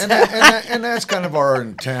 Right, and that's kind of our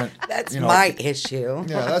intent. That's my issue.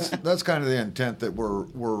 Yeah, that's kind of the intent, that we're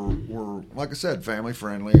like I said, family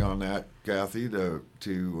friendly on that, Kathy.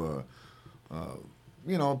 To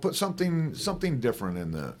put something different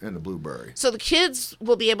in the Blueberry. So the kids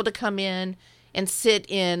will be able to come in and sit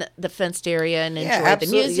in the fenced area and enjoy the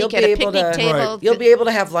music at a picnic table. You'll be able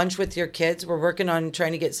to have lunch with your kids. We're working on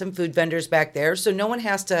trying to get some food vendors back there, so no one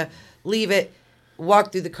has to leave it,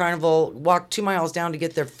 walk through the carnival, walk 2 miles down to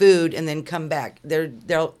get their food, and then come back. There's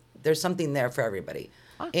something there for everybody.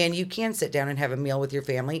 And you can sit down and have a meal with your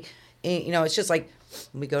family. And, it's just like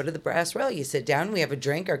we go to the brass rail. You sit down, we have a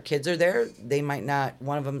drink. Our kids are there. They might not,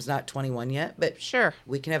 one of them's not 21 yet, but sure,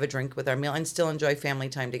 we can have a drink with our meal and still enjoy family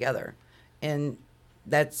time together. And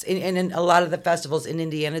that's and in a lot of the festivals in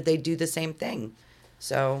Indiana, they do the same thing.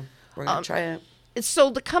 So we're going to try it. So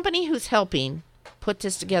the company who's helping put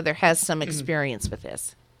this together has some experience with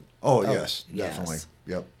this. Oh, yes, definitely.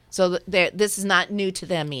 Yep. So this is not new to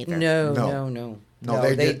them either. No.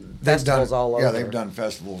 They've festivals done, all over. Yeah, they've done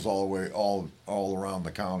festivals all the way, all around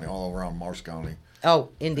the county, all around Marsh County. Oh,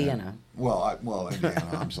 Indiana.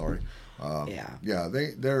 Indiana. I'm sorry. Yeah,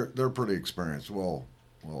 they're pretty experienced. Well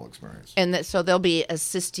experienced. And so they'll be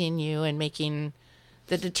assisting you in making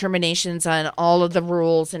the determinations on all of the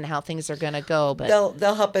rules and how things are going to go. But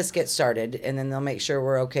they'll help us get started, and then they'll make sure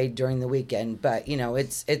we're okay during the weekend. But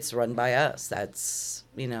it's run by us. That's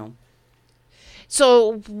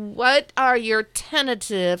So what are your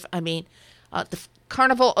tentative? The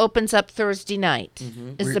carnival opens up Thursday night.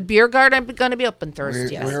 Mm-hmm. Is the beer garden going to be open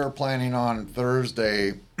Thursday? We're planning on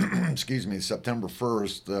Thursday, September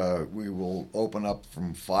 1st. We will open up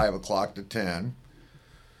from 5 o'clock to 10.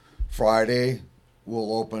 Friday,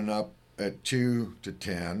 we'll open up at 2 to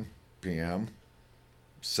 10 p.m.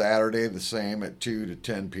 Saturday, the same at 2 to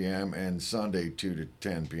 10 p.m. and Sunday, 2 to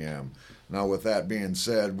 10 p.m. Now, with that being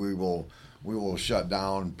said, we will shut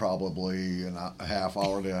down probably a half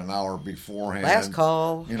hour to an hour beforehand. Last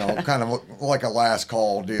call. Kind of like a last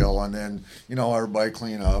call deal. And then, everybody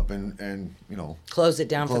clean up and close it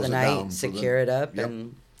down for the night, secure it up. Yep.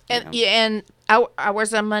 And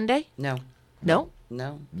hours on Monday? No. No?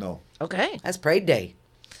 No. Okay. That's parade day.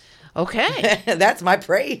 Okay. That's my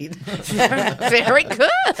parade. Very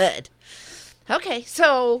good. Okay.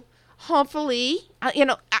 So hopefully,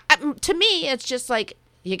 to me, it's just like,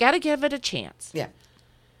 you got to give it a chance. Yeah.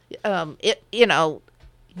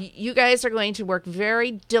 You guys are going to work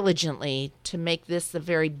very diligently to make this the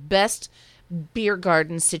very best beer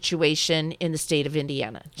garden situation in the state of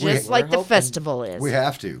Indiana, just like the festival is. We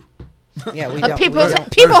have to. Yeah, we don't.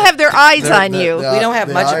 People have their eyes on you. We don't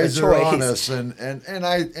have much of a choice. Are on us, and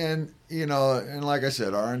like I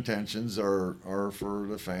said, our intentions are for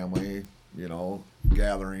the family.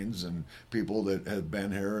 Gatherings and people that have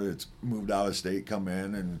been here, that's moved out of state, come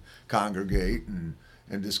in and congregate and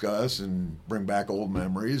discuss and bring back old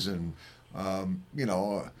memories, and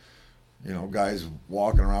guys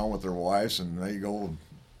walking around with their wives and they go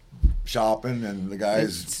shopping and the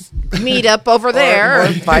guys meet up over there or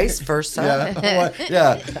vice versa.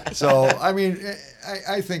 Yeah. So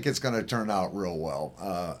I think it's going to turn out real well.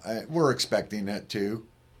 We're expecting it to.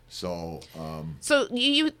 So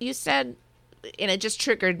you said, and it just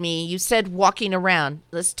triggered me, you said walking around.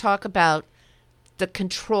 Let's talk about the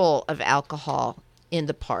control of alcohol in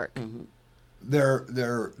the park. Mm-hmm.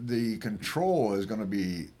 The control is going to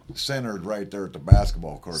be centered right there at the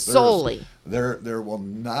basketball court. Solely. There will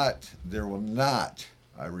not,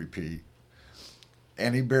 I repeat,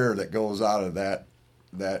 any beer that goes out of that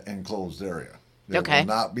enclosed area. There will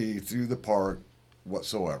not be through the park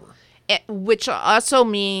whatsoever. Which also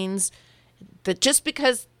means that just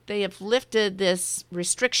because they have lifted this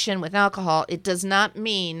restriction with alcohol, it does not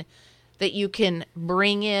mean that you can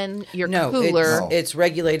bring in your cooler. It's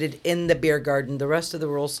regulated in the beer garden. The rest of the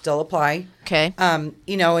rules still apply. Okay.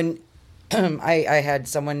 You know, and I had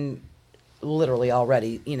someone literally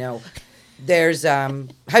already, you know, there's, how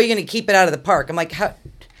are you going to keep it out of the park? I'm like, how,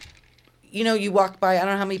 you know, you walk by, I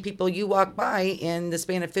don't know how many people you walk by in the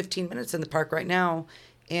span of 15 minutes in the park right now.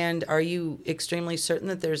 And are you extremely certain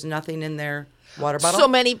that there's nothing in their water bottle? So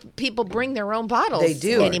many people bring their own bottles They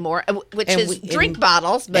do. anymore, which And is drink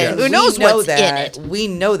bottles, but and who knows we know what's that, in it. We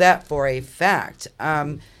know that for a fact.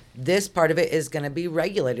 This part of it is going to be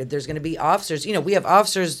regulated. There's going to be officers. You know, we have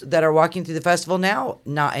officers that are walking through the festival now,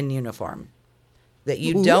 not in uniform, that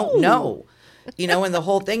you don't know. You know, and the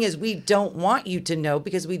whole thing is we don't want you to know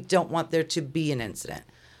because we don't want there to be an incident.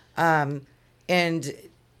 And,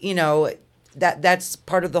 you know, that's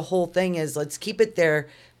part of the whole thing is let's keep it there.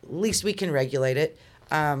 At least we can regulate it.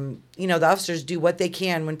 You know, the officers do what they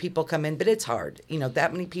can when people come in, but it's hard. You know,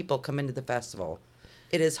 that many people come into the festival.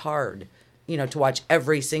 It is hard, you know, to watch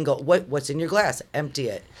every single, what's in your glass, empty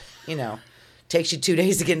it, you know. Takes you 2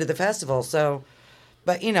 days to get into the festival. So,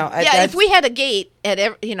 but, you know. If we had a gate at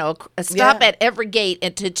every, you know, a stop at every gate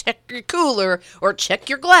and to check your cooler or check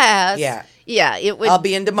your glass. Yeah, it would. I'll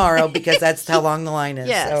be in tomorrow because that's how long the line is.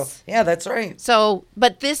 Yes. So, yeah, that's right. So,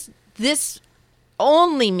 but this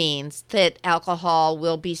only means that alcohol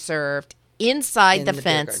will be served inside the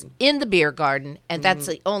fence in the beer garden, and that's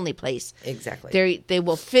the only place. Exactly. They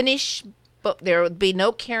will finish, but there would be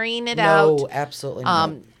no carrying it out. No, absolutely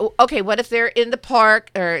not. Okay, what if they're in the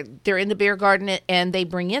park or they're in the beer garden and they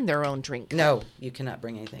bring in their own drink? No, you cannot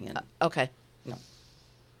bring anything in. Okay. No.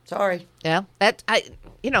 Sorry. Yeah, I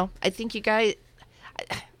think you guys,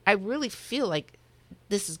 I really feel like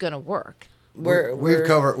this is going to work. We've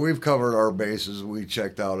covered our bases. We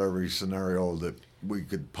checked out every scenario that we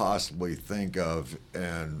could possibly think of,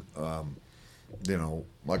 and you know,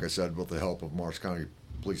 like I said, with the help of Marshall County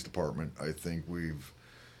Police Department, I think we'll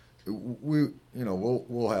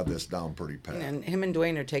have this down pretty pat. And him and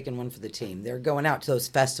Dwayne are taking one for the team. They're going out to those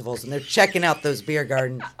festivals and they're checking out those beer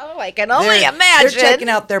gardens. Oh, I can only imagine. They're checking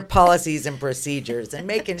out their policies and procedures and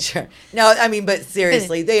making sure. No, I mean, but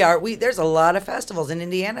seriously, they are. There's a lot of festivals in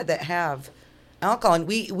Indiana that have alcohol, and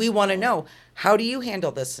we want to know, how do you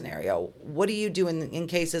handle this scenario? What do you do in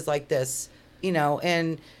cases like this? You know,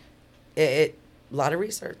 and a lot of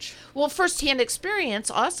research. Well, firsthand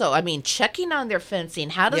experience also. I mean, checking on their fencing.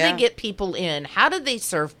 How do they get people in? How do they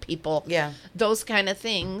serve people? Yeah. Those kind of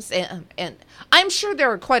things. And I'm sure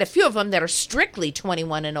there are quite a few of them that are strictly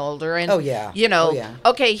 21 and older. And, you know,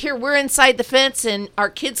 okay, here we're inside the fence and our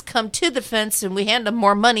kids come to the fence and we hand them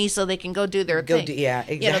more money so they can go do their thing. Yeah,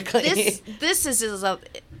 exactly. You know, this is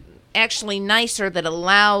actually nicer that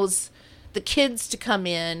allows the kids to come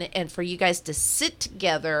in and for you guys to sit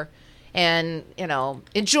together and, you know,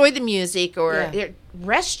 enjoy the music or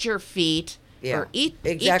rest your feet or eat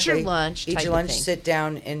your lunch. Eat your lunch, sit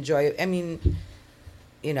down, enjoy. I mean,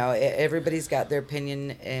 you know, everybody's got their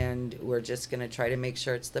opinion, and we're just going to try to make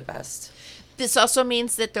sure it's the best. This also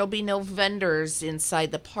means that there'll be no vendors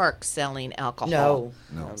inside the park selling alcohol.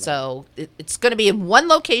 No. So it's going to be in one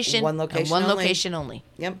location. Location only.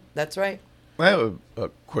 Yep, that's right. I have a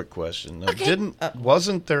quick question. Okay.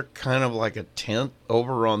 Wasn't there kind of like a tent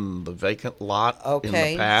over on the vacant lot in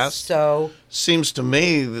the past? So seems to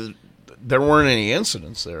me that there weren't any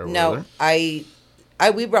incidents there. No,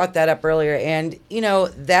 we brought that up earlier, and you know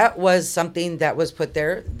that was something that was put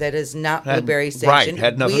there that is not Blueberry sanctioned. Right,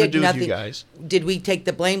 had nothing to do with you guys. Did we take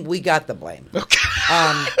the blame? We got the blame.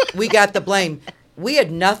 Okay. We got the blame. We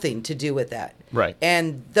had nothing to do with that. Right.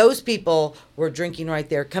 And those people were drinking right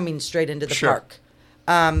there, coming straight into the park.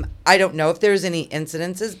 I don't know if there's any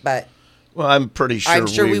incidences, but well, I'm pretty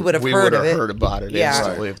sure we would have heard about it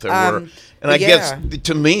instantly if there were. And I guess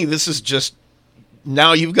to me, this is just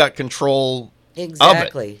now you've got control.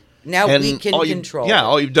 Exactly. Of it. Now we can control. Yeah,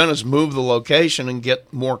 all you've done is move the location and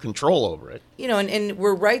get more control over it. You know, and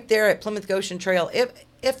we're right there at Plymouth Goshen Trail.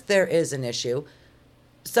 If there is an issue,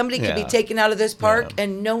 somebody could be taken out of this park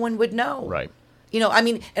and no one would know. Right. You know, I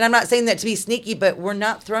mean, and I'm not saying that to be sneaky, but we're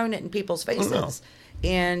not throwing it in people's faces. No.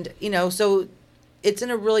 And, you know, so it's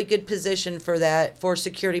in a really good position for that, for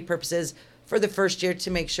security purposes, for the first year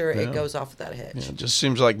to make sure it goes off without a hitch. Yeah, it just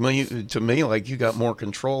seems like to me like you got more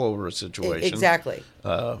control over a situation. Exactly.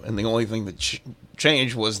 And the only thing that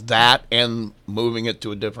changed was that and moving it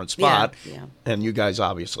to a different spot. Yeah. And you guys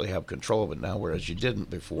obviously have control of it now, whereas you didn't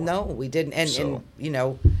before. No, we didn't. And you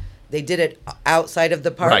know, they did it outside of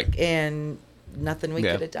the park and nothing we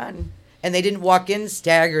could have done. And they didn't walk in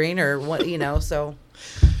staggering or what, you know, so.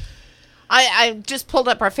 I just pulled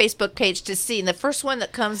up our Facebook page to see, and the first one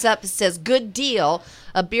that comes up says, "Good deal.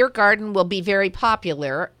 A beer garden will be very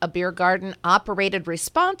popular. A beer garden operated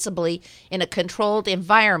responsibly in a controlled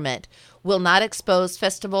environment will not expose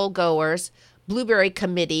festival goers, Blueberry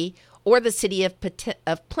Committee, or the city of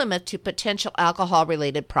Plymouth to potential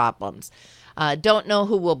alcohol-related problems. Don't know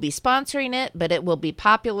who will be sponsoring it, but it will be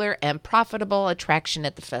popular and profitable attraction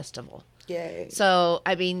at the festival." Yay. So,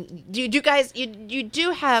 I mean, you guys, you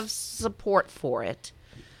do have support for it.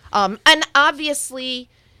 And obviously,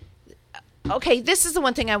 okay, this is the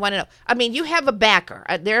one thing I want to know. I mean, you have a backer.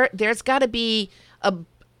 There's got to be a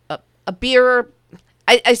beer.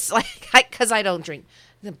 Because I don't drink.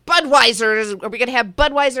 The Budweiser, are we going to have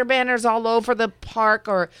Budweiser banners all over the park,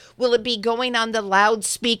 or will it be going on the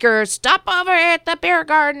loudspeaker, "Stop over at the beer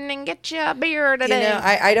garden and get you a beer today"? You know,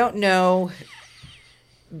 I don't know.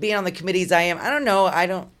 Being on the committees I don't know. I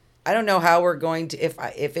don't know how we're going to,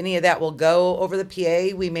 if any of that will go over the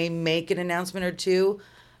PA. We may make an announcement or two.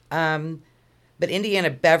 But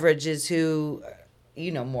Indiana Beverage is who,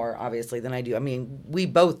 you know more obviously than I do. I mean, we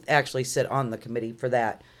both actually sit on the committee for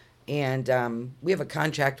that. And we have a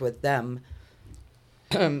contract with them.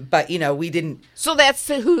 But, you know, we didn't. So that's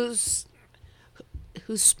who's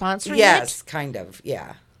sponsoring it? Yes, kind of,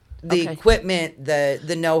 yeah. The equipment,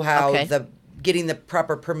 the know-how, the getting the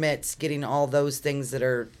proper permits, getting all those things that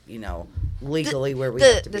are, you know, legally where we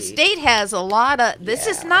have to be. The state has a lot of, this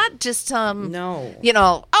is not just no, you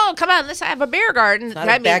know, oh, come on, let's have a beer garden. It's not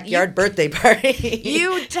a backyard birthday party.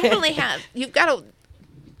 You definitely have, you've got to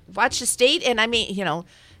watch the state, and I mean, you know,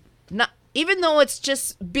 not even though it's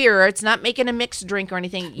just beer, it's not making a mixed drink or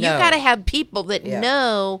anything. You've got to have people that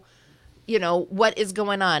know, you know, what is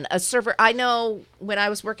going on. A server, I know when I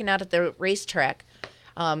was working out at the racetrack,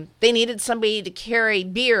 they needed somebody to carry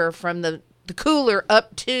beer from the cooler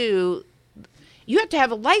up to, you have to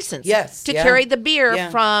have a license to carry the beer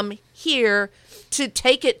from here to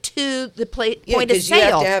take it to the point of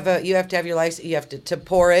sale. You have to have your license. You have to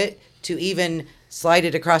pour it, to even slide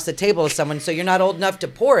it across the table to someone. So you're not old enough to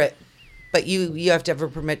pour it, but you have to have a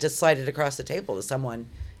permit to slide it across the table to someone.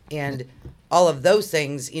 And all of those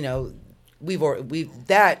things, you know,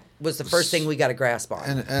 that was the first thing we got a grasp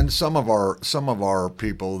on. And some of our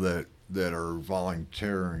people that are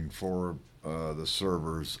volunteering for the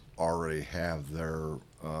servers already have their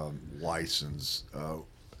license.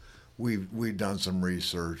 We've done some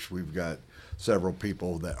research. We've got several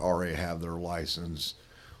people that already have their license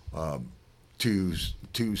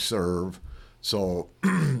to serve. So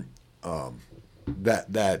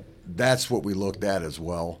that's what we looked at as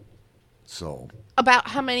well. So about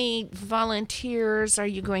how many volunteers are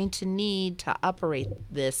you going to need to operate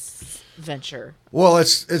this venture? Well,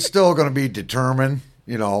 it's still going to be determined.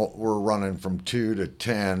 You know, we're running from 2 to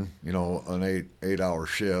 10. You know, an 8-hour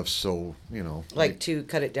shift. So you know, like to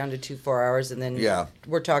cut it down to 2 4 hours, and then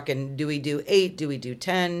we're talking. Do we do 8? Do we do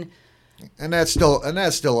 10? And that's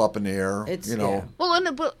still up in the air. You know. Well,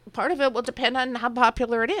 and part of it will depend on how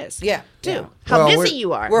popular it is. Yeah. Too. Yeah. How busy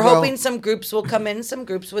you are. We're hoping some groups will come in. Some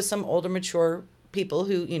groups with some older, mature people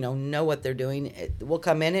who know what they're doing will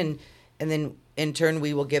come in, and then in turn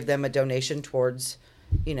we will give them a donation towards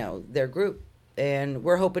their group. And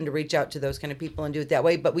we're hoping to reach out to those kind of people and do it that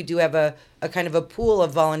way. But we do have a kind of a pool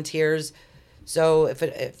of volunteers. So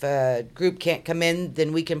if a group can't come in,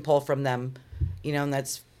 then we can pull from them. And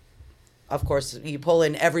that's, of course, you pull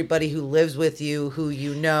in everybody who lives with you, who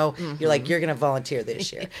Mm-hmm. you're like, you're going to volunteer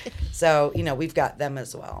this year. So, we've got them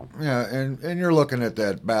as well. Yeah, and you're looking at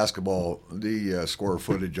that basketball, the square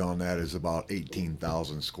footage on that is about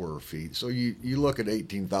 18,000 square feet. So you look at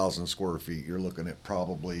 18,000 square feet, you're looking at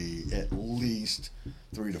probably at least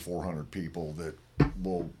 300 to 400 people that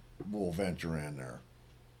will venture in there.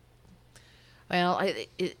 Well,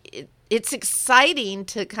 it's exciting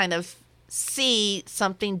to kind of see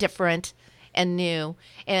something different and new,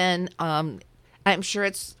 and I'm sure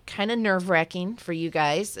it's kind of nerve-wracking for you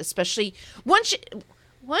guys, especially once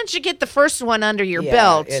you get the first one under your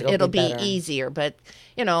belt. It'll be easier, but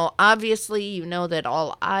obviously that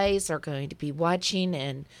all eyes are going to be watching,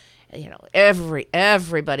 and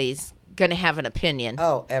everybody's going to have an opinion.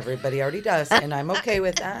 Oh, everybody already does, and I'm okay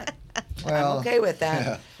with that. I'm okay with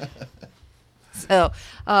that. Yeah. So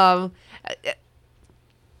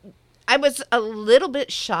I was a little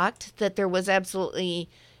bit shocked that there was absolutely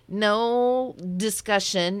no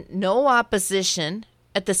discussion, no opposition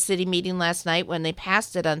at the city meeting last night when they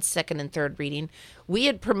passed it on second and third reading. We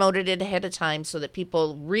had promoted it ahead of time so that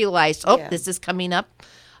people realized, this is coming up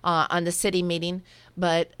on the city meeting,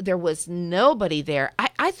 but there was nobody there.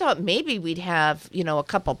 I thought maybe we'd have, a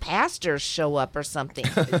couple pastors show up or something.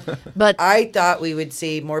 But I thought we would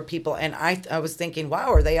see more people, and I was thinking,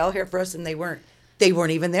 wow, are they all here for us? And they weren't. They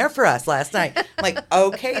weren't even there for us last night. I'm like,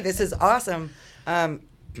 okay, this is awesome.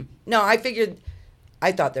 No, I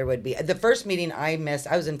thought there would be. The first meeting I missed,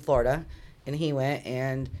 I was in Florida, and he went,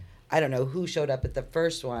 and I don't know who showed up at the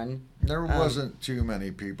first one. There wasn't too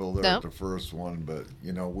many people there No. at the first one, but,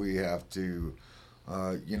 we have to,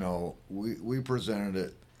 we presented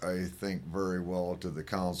it, I think, very well to the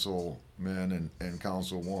councilmen and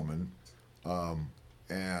councilwoman.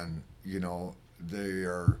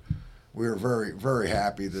 We were very, very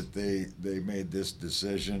happy that they made this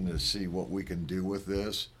decision to see what we can do with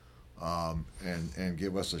this, and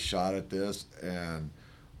give us a shot at this. And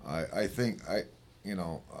I think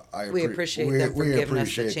we appreciate them for giving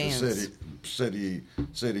us the chance. The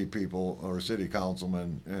city people or city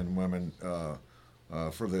councilmen and women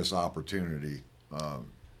for this opportunity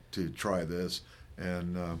to try this,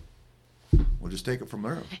 and we'll just take it from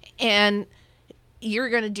there. And you're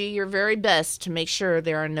going to do your very best to make sure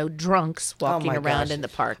there are no drunks walking my around gosh. in the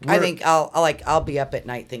park. I think I'll be up at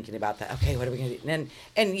night thinking about that. Okay, what are we gonna do?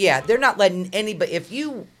 And yeah, they're not letting anybody. If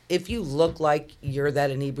you look like you're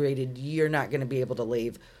that inebriated, you're not going to be able to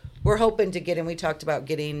leave. We're hoping to get in. We talked about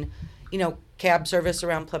getting, cab service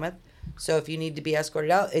around Plymouth. So if you need to be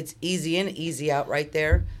escorted out, it's easy in, easy out right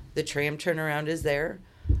there. The tram turnaround is there.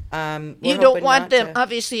 You don't want them,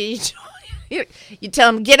 obviously. You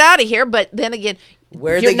tell them, get out of here, but then again,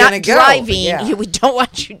 where are you're they not gonna go? driving. Yeah. We don't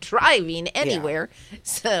want you driving anywhere.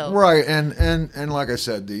 So Right, and like I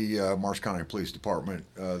said, the Marshall County Police Department,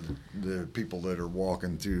 the people that are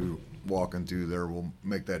walking through there will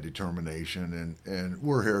make that determination, and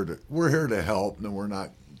we're here to help, and we're not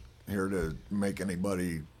here to make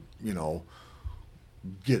anybody,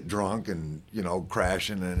 get drunk and crash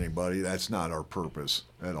into anybody. That's not our purpose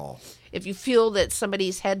at all. if you feel that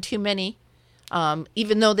somebody's had too many,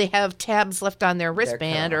 even though they have tabs left on their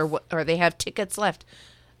wristband or they have tickets left,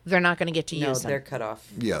 they're not going to get to use them. No, they're cut off.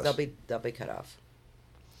 Yes. They'll be cut off.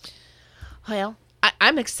 Well,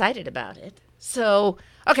 I'm excited about it. So,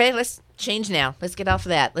 okay, let's change now. Let's get off of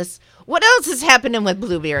that. What else is happening with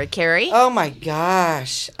Blueberry, Carrie? Oh my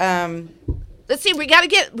gosh. Let's see. We've got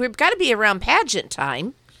to be around pageant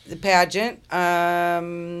time. The pageant.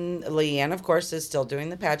 Leanne, of course, is still doing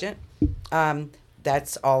the pageant.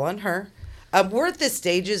 That's all on her. We're at the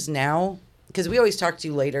stages now because we always talk to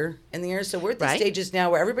you later in the year. So we're at the stages now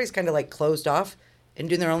where everybody's kind of like closed off and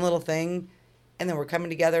doing their own little thing, and then we're coming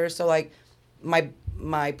together. So like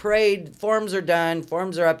my parade forms are done,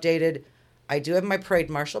 forms are updated. I do have my parade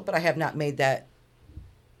marshal, but I have not made that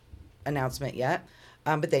announcement yet.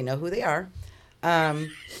 But they know who they are.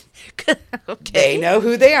 Okay. They know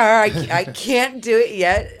who they are. I can't do it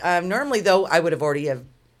yet. Normally, though, I would have already it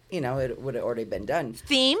would have already been done.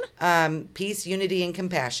 Theme? Peace, unity, and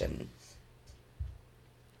compassion,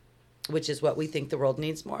 which is what we think the world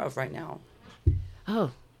needs more of right now.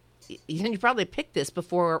 Oh, you probably picked this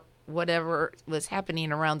before whatever was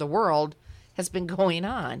happening around the world has been going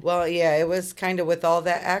on. Well, yeah, it was kind of with all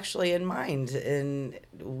that actually in mind, and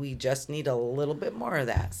we just need a little bit more of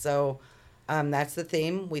that. So that's the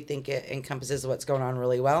theme. We think it encompasses what's going on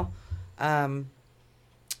really well. How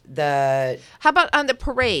about on the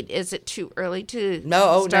parade? Is it too early to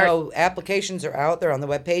start? No, applications are out. They're on the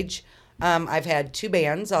webpage. I've had 2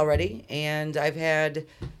 bands already, and I've had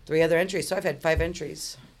 3 other entries. So I've had 5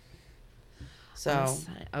 entries. So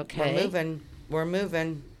okay, we're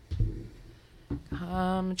moving.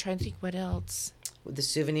 I'm trying to think what else. The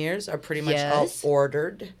souvenirs are pretty much all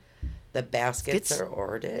ordered. The baskets are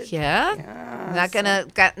ordered. Yeah.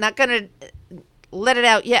 Not gonna let it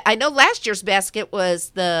out yet. I know last year's basket was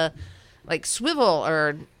the swivel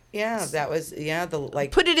or. Yeah, that was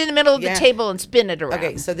put it in the middle of the table and spin it around.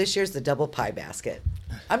 Okay, so this year's the double pie basket.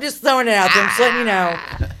 I'm just throwing it out there. I'm just letting you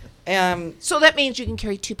know. So that means you can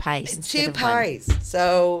carry 2 pies instead of 1.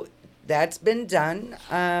 So that's been done.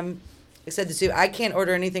 I said I can't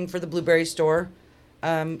order anything for the Blueberry store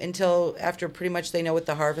until after pretty much they know what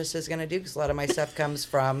the harvest is going to do, because a lot of my stuff comes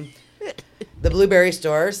from the Blueberry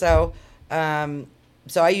store. So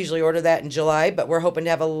I usually order that in July, but we're hoping to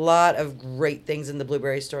have a lot of great things in the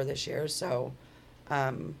Blueberry store this year. So,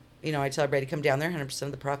 I tell everybody to come down there. 100%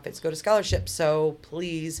 of the profits go to scholarships. So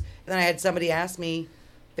please. And then I had somebody ask me,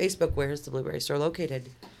 Facebook, where's the Blueberry store located?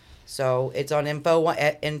 So it's on Info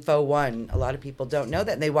One. A lot of people don't know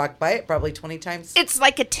that, and they walk by it probably 20 times. It's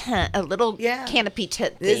like a tent, a little canopy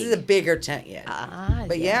tent thing. This is a bigger tent yet.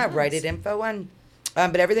 But right at Info One.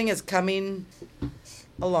 But everything is coming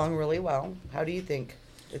along really well. How do you think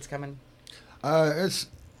it's coming?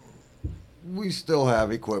 we still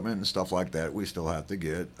have equipment and stuff like that we still have to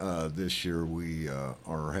get. This year we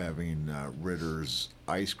are having Ritter's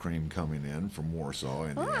ice cream coming in from Warsaw,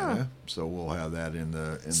 Indiana. So we'll have that in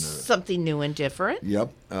the something new and different.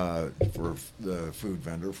 Yep, for the food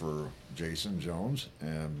vendor for Jason Jones,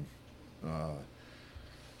 and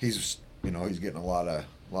he's getting a lot of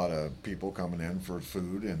people coming in for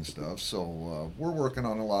food and stuff. So we're working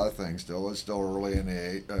on a lot of things still. It's still early in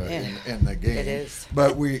the game. It is,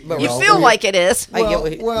 but you feel like it is.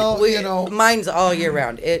 Well, mine's all year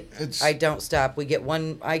round. I don't stop. I get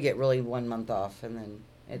 1 month off, and then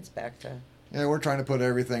it's back to. Yeah, we're trying to put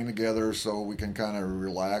everything together so we can kind of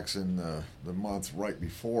relax in the month right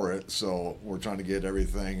before it. So we're trying to get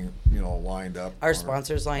everything, lined up. Our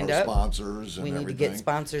sponsors lined up. Sponsors and we need everything. to get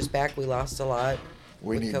sponsors back. We lost a lot.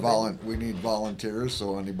 We need volunteers.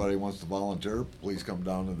 So anybody wants to volunteer, please come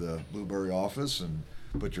down to the Blueberry office and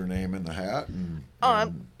put your name in the hat.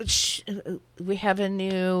 We have a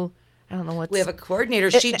new. I don't know what. We have a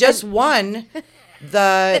coordinator. She just won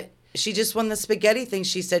the. She just won the spaghetti thing.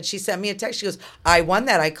 She said, she sent me a text. She goes, I won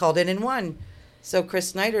that. I called in and won. So Chris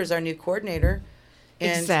Snyder is our new coordinator.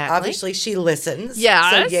 And obviously she listens.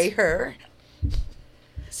 Yes. So yay her.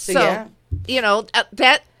 So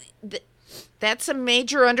yeah. That's a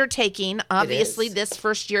major undertaking. Obviously, this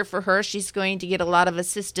first year for her, she's going to get a lot of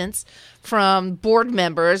assistance from board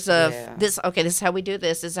members of this. Okay, this is how we do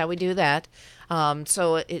this. This is how we do that.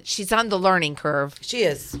 So she's on the learning curve. She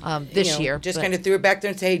is this year. Just kind of threw it back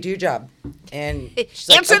there and say, "Hey, do your job," and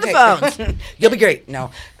she's answer like, the phone. You'll be great.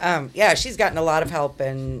 No, she's gotten a lot of help,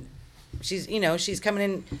 and she's coming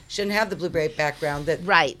in. She didn't have the Blueberry background that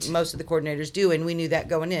most of the coordinators do, and we knew that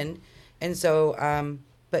going in, and so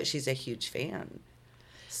but she's a huge fan.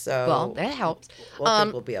 So that helps. We'll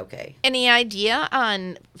think we'll be okay. Any idea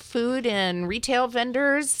on food and retail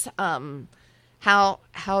vendors? How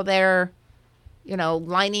they're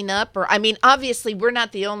lining up? Or obviously we're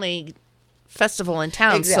not the only festival in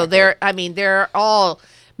town, so they're all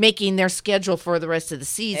making their schedule for the rest of the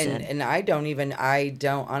season. And I don't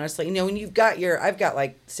honestly. When I've got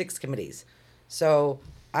like 6 committees, so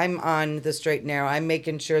I'm on the straight and narrow. I'm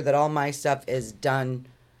making sure that all my stuff is done.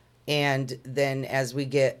 And then as I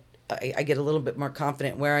get a little bit more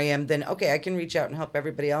confident where I am, then okay, I can reach out and help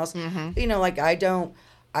everybody else. Mm-hmm.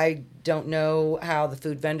 I don't know how the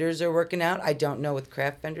food vendors are working out. I don't know what the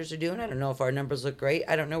craft vendors are doing. I don't know if our numbers look great.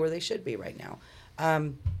 I don't know where they should be right now.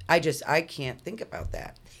 I can't think about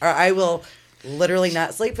that. Or I will literally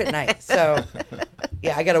not sleep at night. So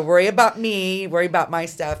yeah, I got to worry about me, worry about my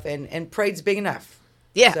stuff, and parade's big enough.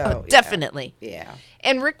 Yeah, so, definitely. Yeah.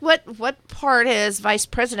 And Rick, what part as vice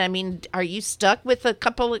president? Are you stuck with a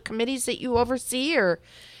couple of committees that you oversee, or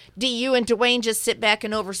do you and Dwayne just sit back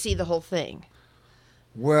and oversee the whole thing?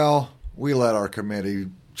 Well, we let our committee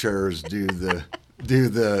chairs do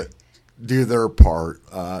their part,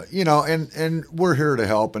 and we're here to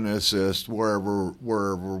help and assist wherever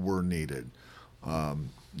we're needed.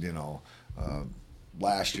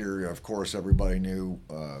 Last year, of course, everybody knew.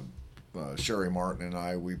 Sherry Martin and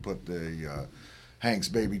I, we put the Hanks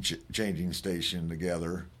Baby Changing Station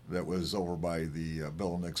together that was over by the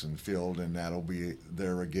Bill Nixon Field, and that'll be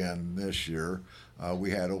there again this year.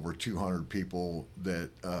 We had over 200 people that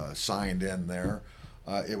signed in there.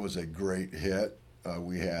 It was a great hit.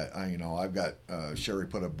 We had, I've got Sherry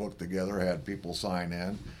put a book together, had people sign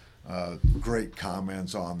in. Great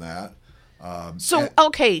comments on that.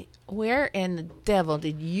 Okay, where in the devil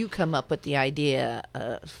did you come up with the idea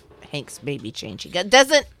of Hank's Baby Changing?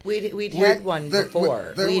 We'd had one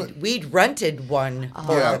before. We'd rented one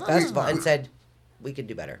for the festival and said we could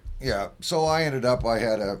do better. Yeah, so I ended up. I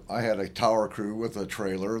had a tower crew with a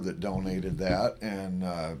trailer that donated that, and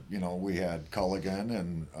we had Culligan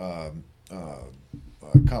and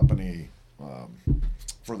a company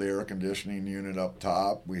for the air conditioning unit up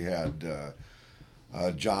top. We had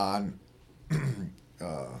John.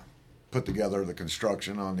 Put together the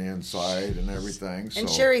construction on the inside and everything. And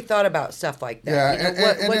Sherry thought about stuff like that.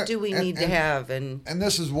 Yeah, what do we need to have? And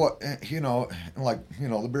this is what, the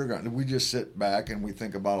beer garden, we just sit back and we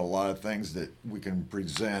think about a lot of things that we can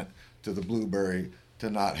present to the Blueberry to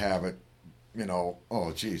not have it,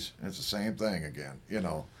 oh, geez, it's the same thing again,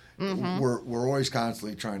 Mm-hmm. We're always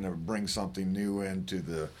constantly trying to bring something new into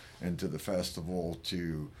the festival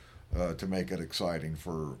to make it exciting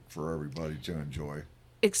for everybody to enjoy.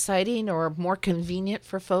 Exciting or more convenient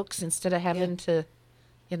for folks instead of having to,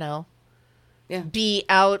 be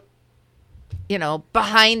out,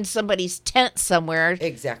 behind somebody's tent somewhere.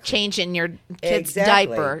 Exactly. Changing your kid's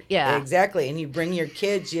diaper. Yeah. Exactly. And you bring your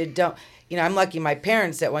kids, you don't, I'm lucky my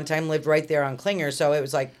parents at one time lived right there on Klinger. So it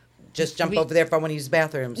was like, just jump over there if I want to use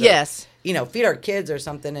bathrooms. Or, Yes. Feed our kids or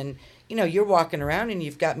something. And, you're walking around and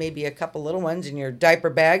you've got maybe a couple little ones in your diaper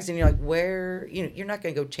bags and you're like, where, you're not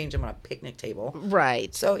going to go change them on a picnic table.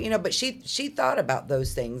 Right. So, but she thought about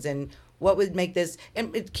those things and what would make this,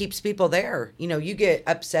 and it keeps people there. You get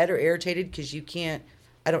upset or irritated because you can't,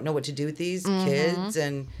 I don't know what to do with these kids.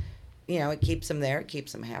 And, it keeps them there. It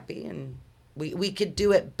keeps them happy. And we could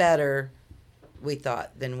do it better, we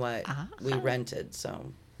thought, than what we rented.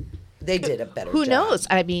 So they did a better Who job. knows?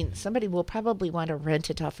 I mean, somebody will probably want to rent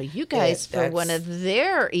it off of you guys for one of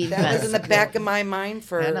their events. That was in the back of my mind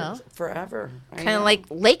for forever. Kind of like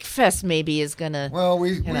Lake Fest maybe is going to. Well,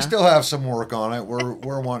 we still have some work on it.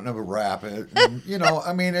 We're wanting to wrap it. And,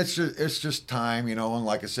 I mean, it's just time, and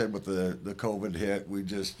like I said, with the COVID hit, we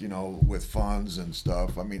just, with funds and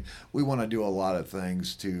stuff. I mean, we want to do a lot of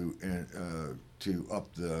things to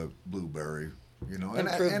up the Blueberry.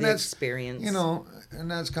 Improve the experience. And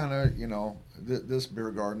that's kind of, this beer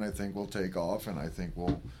garden, I think, will take off, and I think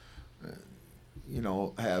we'll,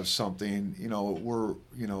 have something,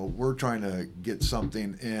 we're trying to get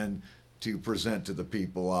something in to present to the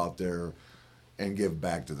people out there and give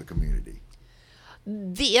back to the community.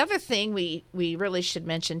 The other thing we really should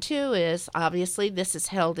mention, too, is obviously this is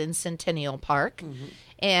held in Centennial Park,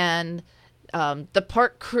 and the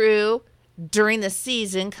park crew during the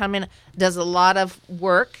season does a lot of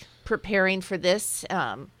work preparing for this,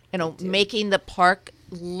 making the park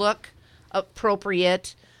look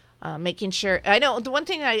appropriate, making sure. I know the one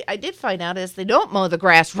thing I did find out is they don't mow the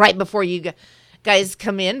grass right before you guys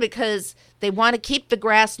come in because they want to keep the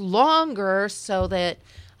grass longer so that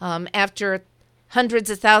after hundreds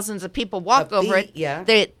of thousands of people walk over it,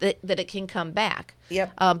 that it can come back.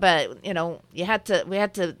 Yep. But we had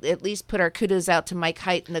to at least put our kudos out to Mike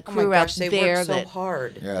Height and the crew out there. They work so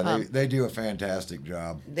hard. Yeah, they do a fantastic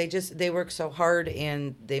job. They work so hard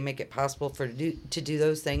and they make it possible to do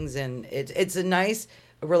those things, and it's a nice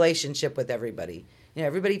relationship with everybody.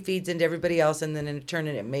 Everybody feeds into everybody else, and then in turn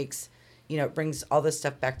it makes it brings all this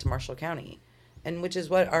stuff back to Marshall County. And which is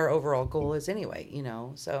what our overall goal is anyway,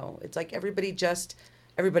 So it's like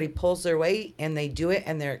everybody pulls their weight and they do it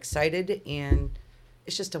and they're excited, and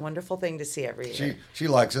it's just a wonderful thing to see every year. She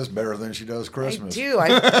likes this better than she does Christmas. I do.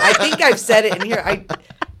 I think I've said it in here.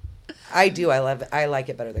 I do. I love it. I like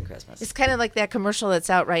it better than Christmas. It's kind of like that commercial that's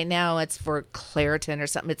out right now. It's for Claritin or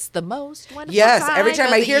something. It's the most wonderful time. Every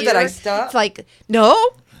time I hear that, I stop. It's like, no.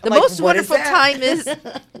 The most wonderful time is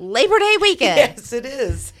Labor Day weekend. Yes, it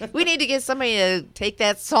is. We need to get somebody to take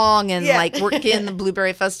that song and work in the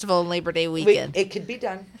Blueberry Festival and Labor Day weekend. It could be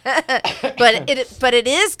done. but it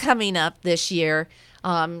is coming up this year.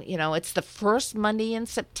 It's the first Monday in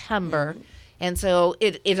September, and so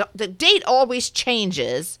the date always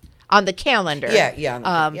changes on the calendar.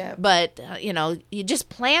 Yeah. But you just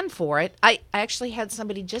plan for it. I actually had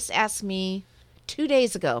somebody just ask me 2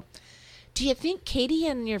 days ago, do you think Katie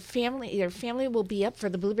and your family will be up for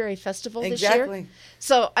the Blueberry Festival this year? Exactly.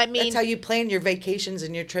 So, I mean, that's how you plan your vacations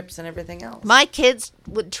and your trips and everything else. My kids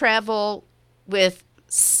would travel with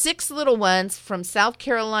 6 little ones from South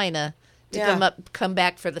Carolina to come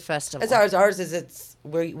back for the festival. As ours is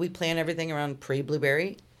we plan everything around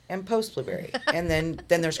pre-Blueberry and post-Blueberry, and then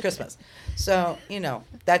there's Christmas. So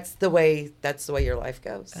that's the way your life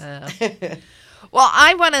goes. Well,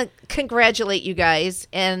 I want to congratulate you guys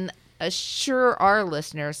and assure our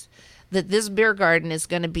listeners that this beer garden is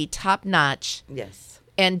going to be top notch. Yes.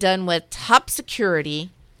 And done with top security.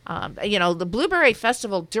 The Blueberry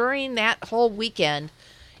Festival, during that whole weekend,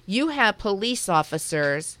 you have police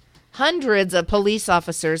officers, hundreds of police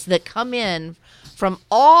officers that come in from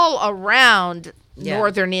all around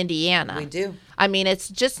northern Indiana. We do. I mean, it's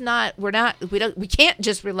just we can't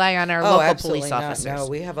just rely on our local police officers. No,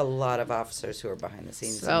 we have a lot of officers who are behind the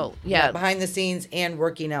scenes. So, behind the scenes and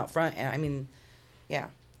working out front. And I mean, yeah.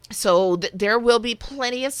 So there will be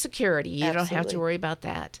plenty of security. You don't have to worry about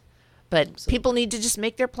that. But people need to just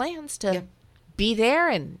make their plans to be there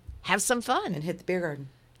and have some fun. And hit the beer garden.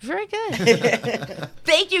 Very good.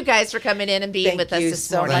 Thank you guys for coming in and being with us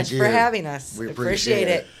this morning. Thank you so much for having us. We appreciate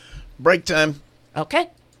it. Break time. Okay.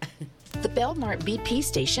 The Belmar BP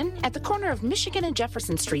station at the corner of Michigan and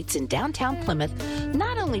Jefferson Streets in downtown Plymouth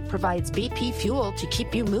not only provides BP fuel to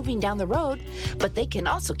keep you moving down the road, but they can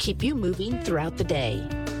also keep you moving throughout the day.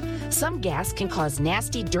 Some gas can cause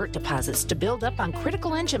nasty dirt deposits to build up on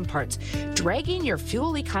critical engine parts, dragging your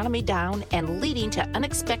fuel economy down and leading to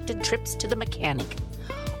unexpected trips to the mechanic.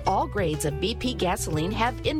 All grades of BP gasoline have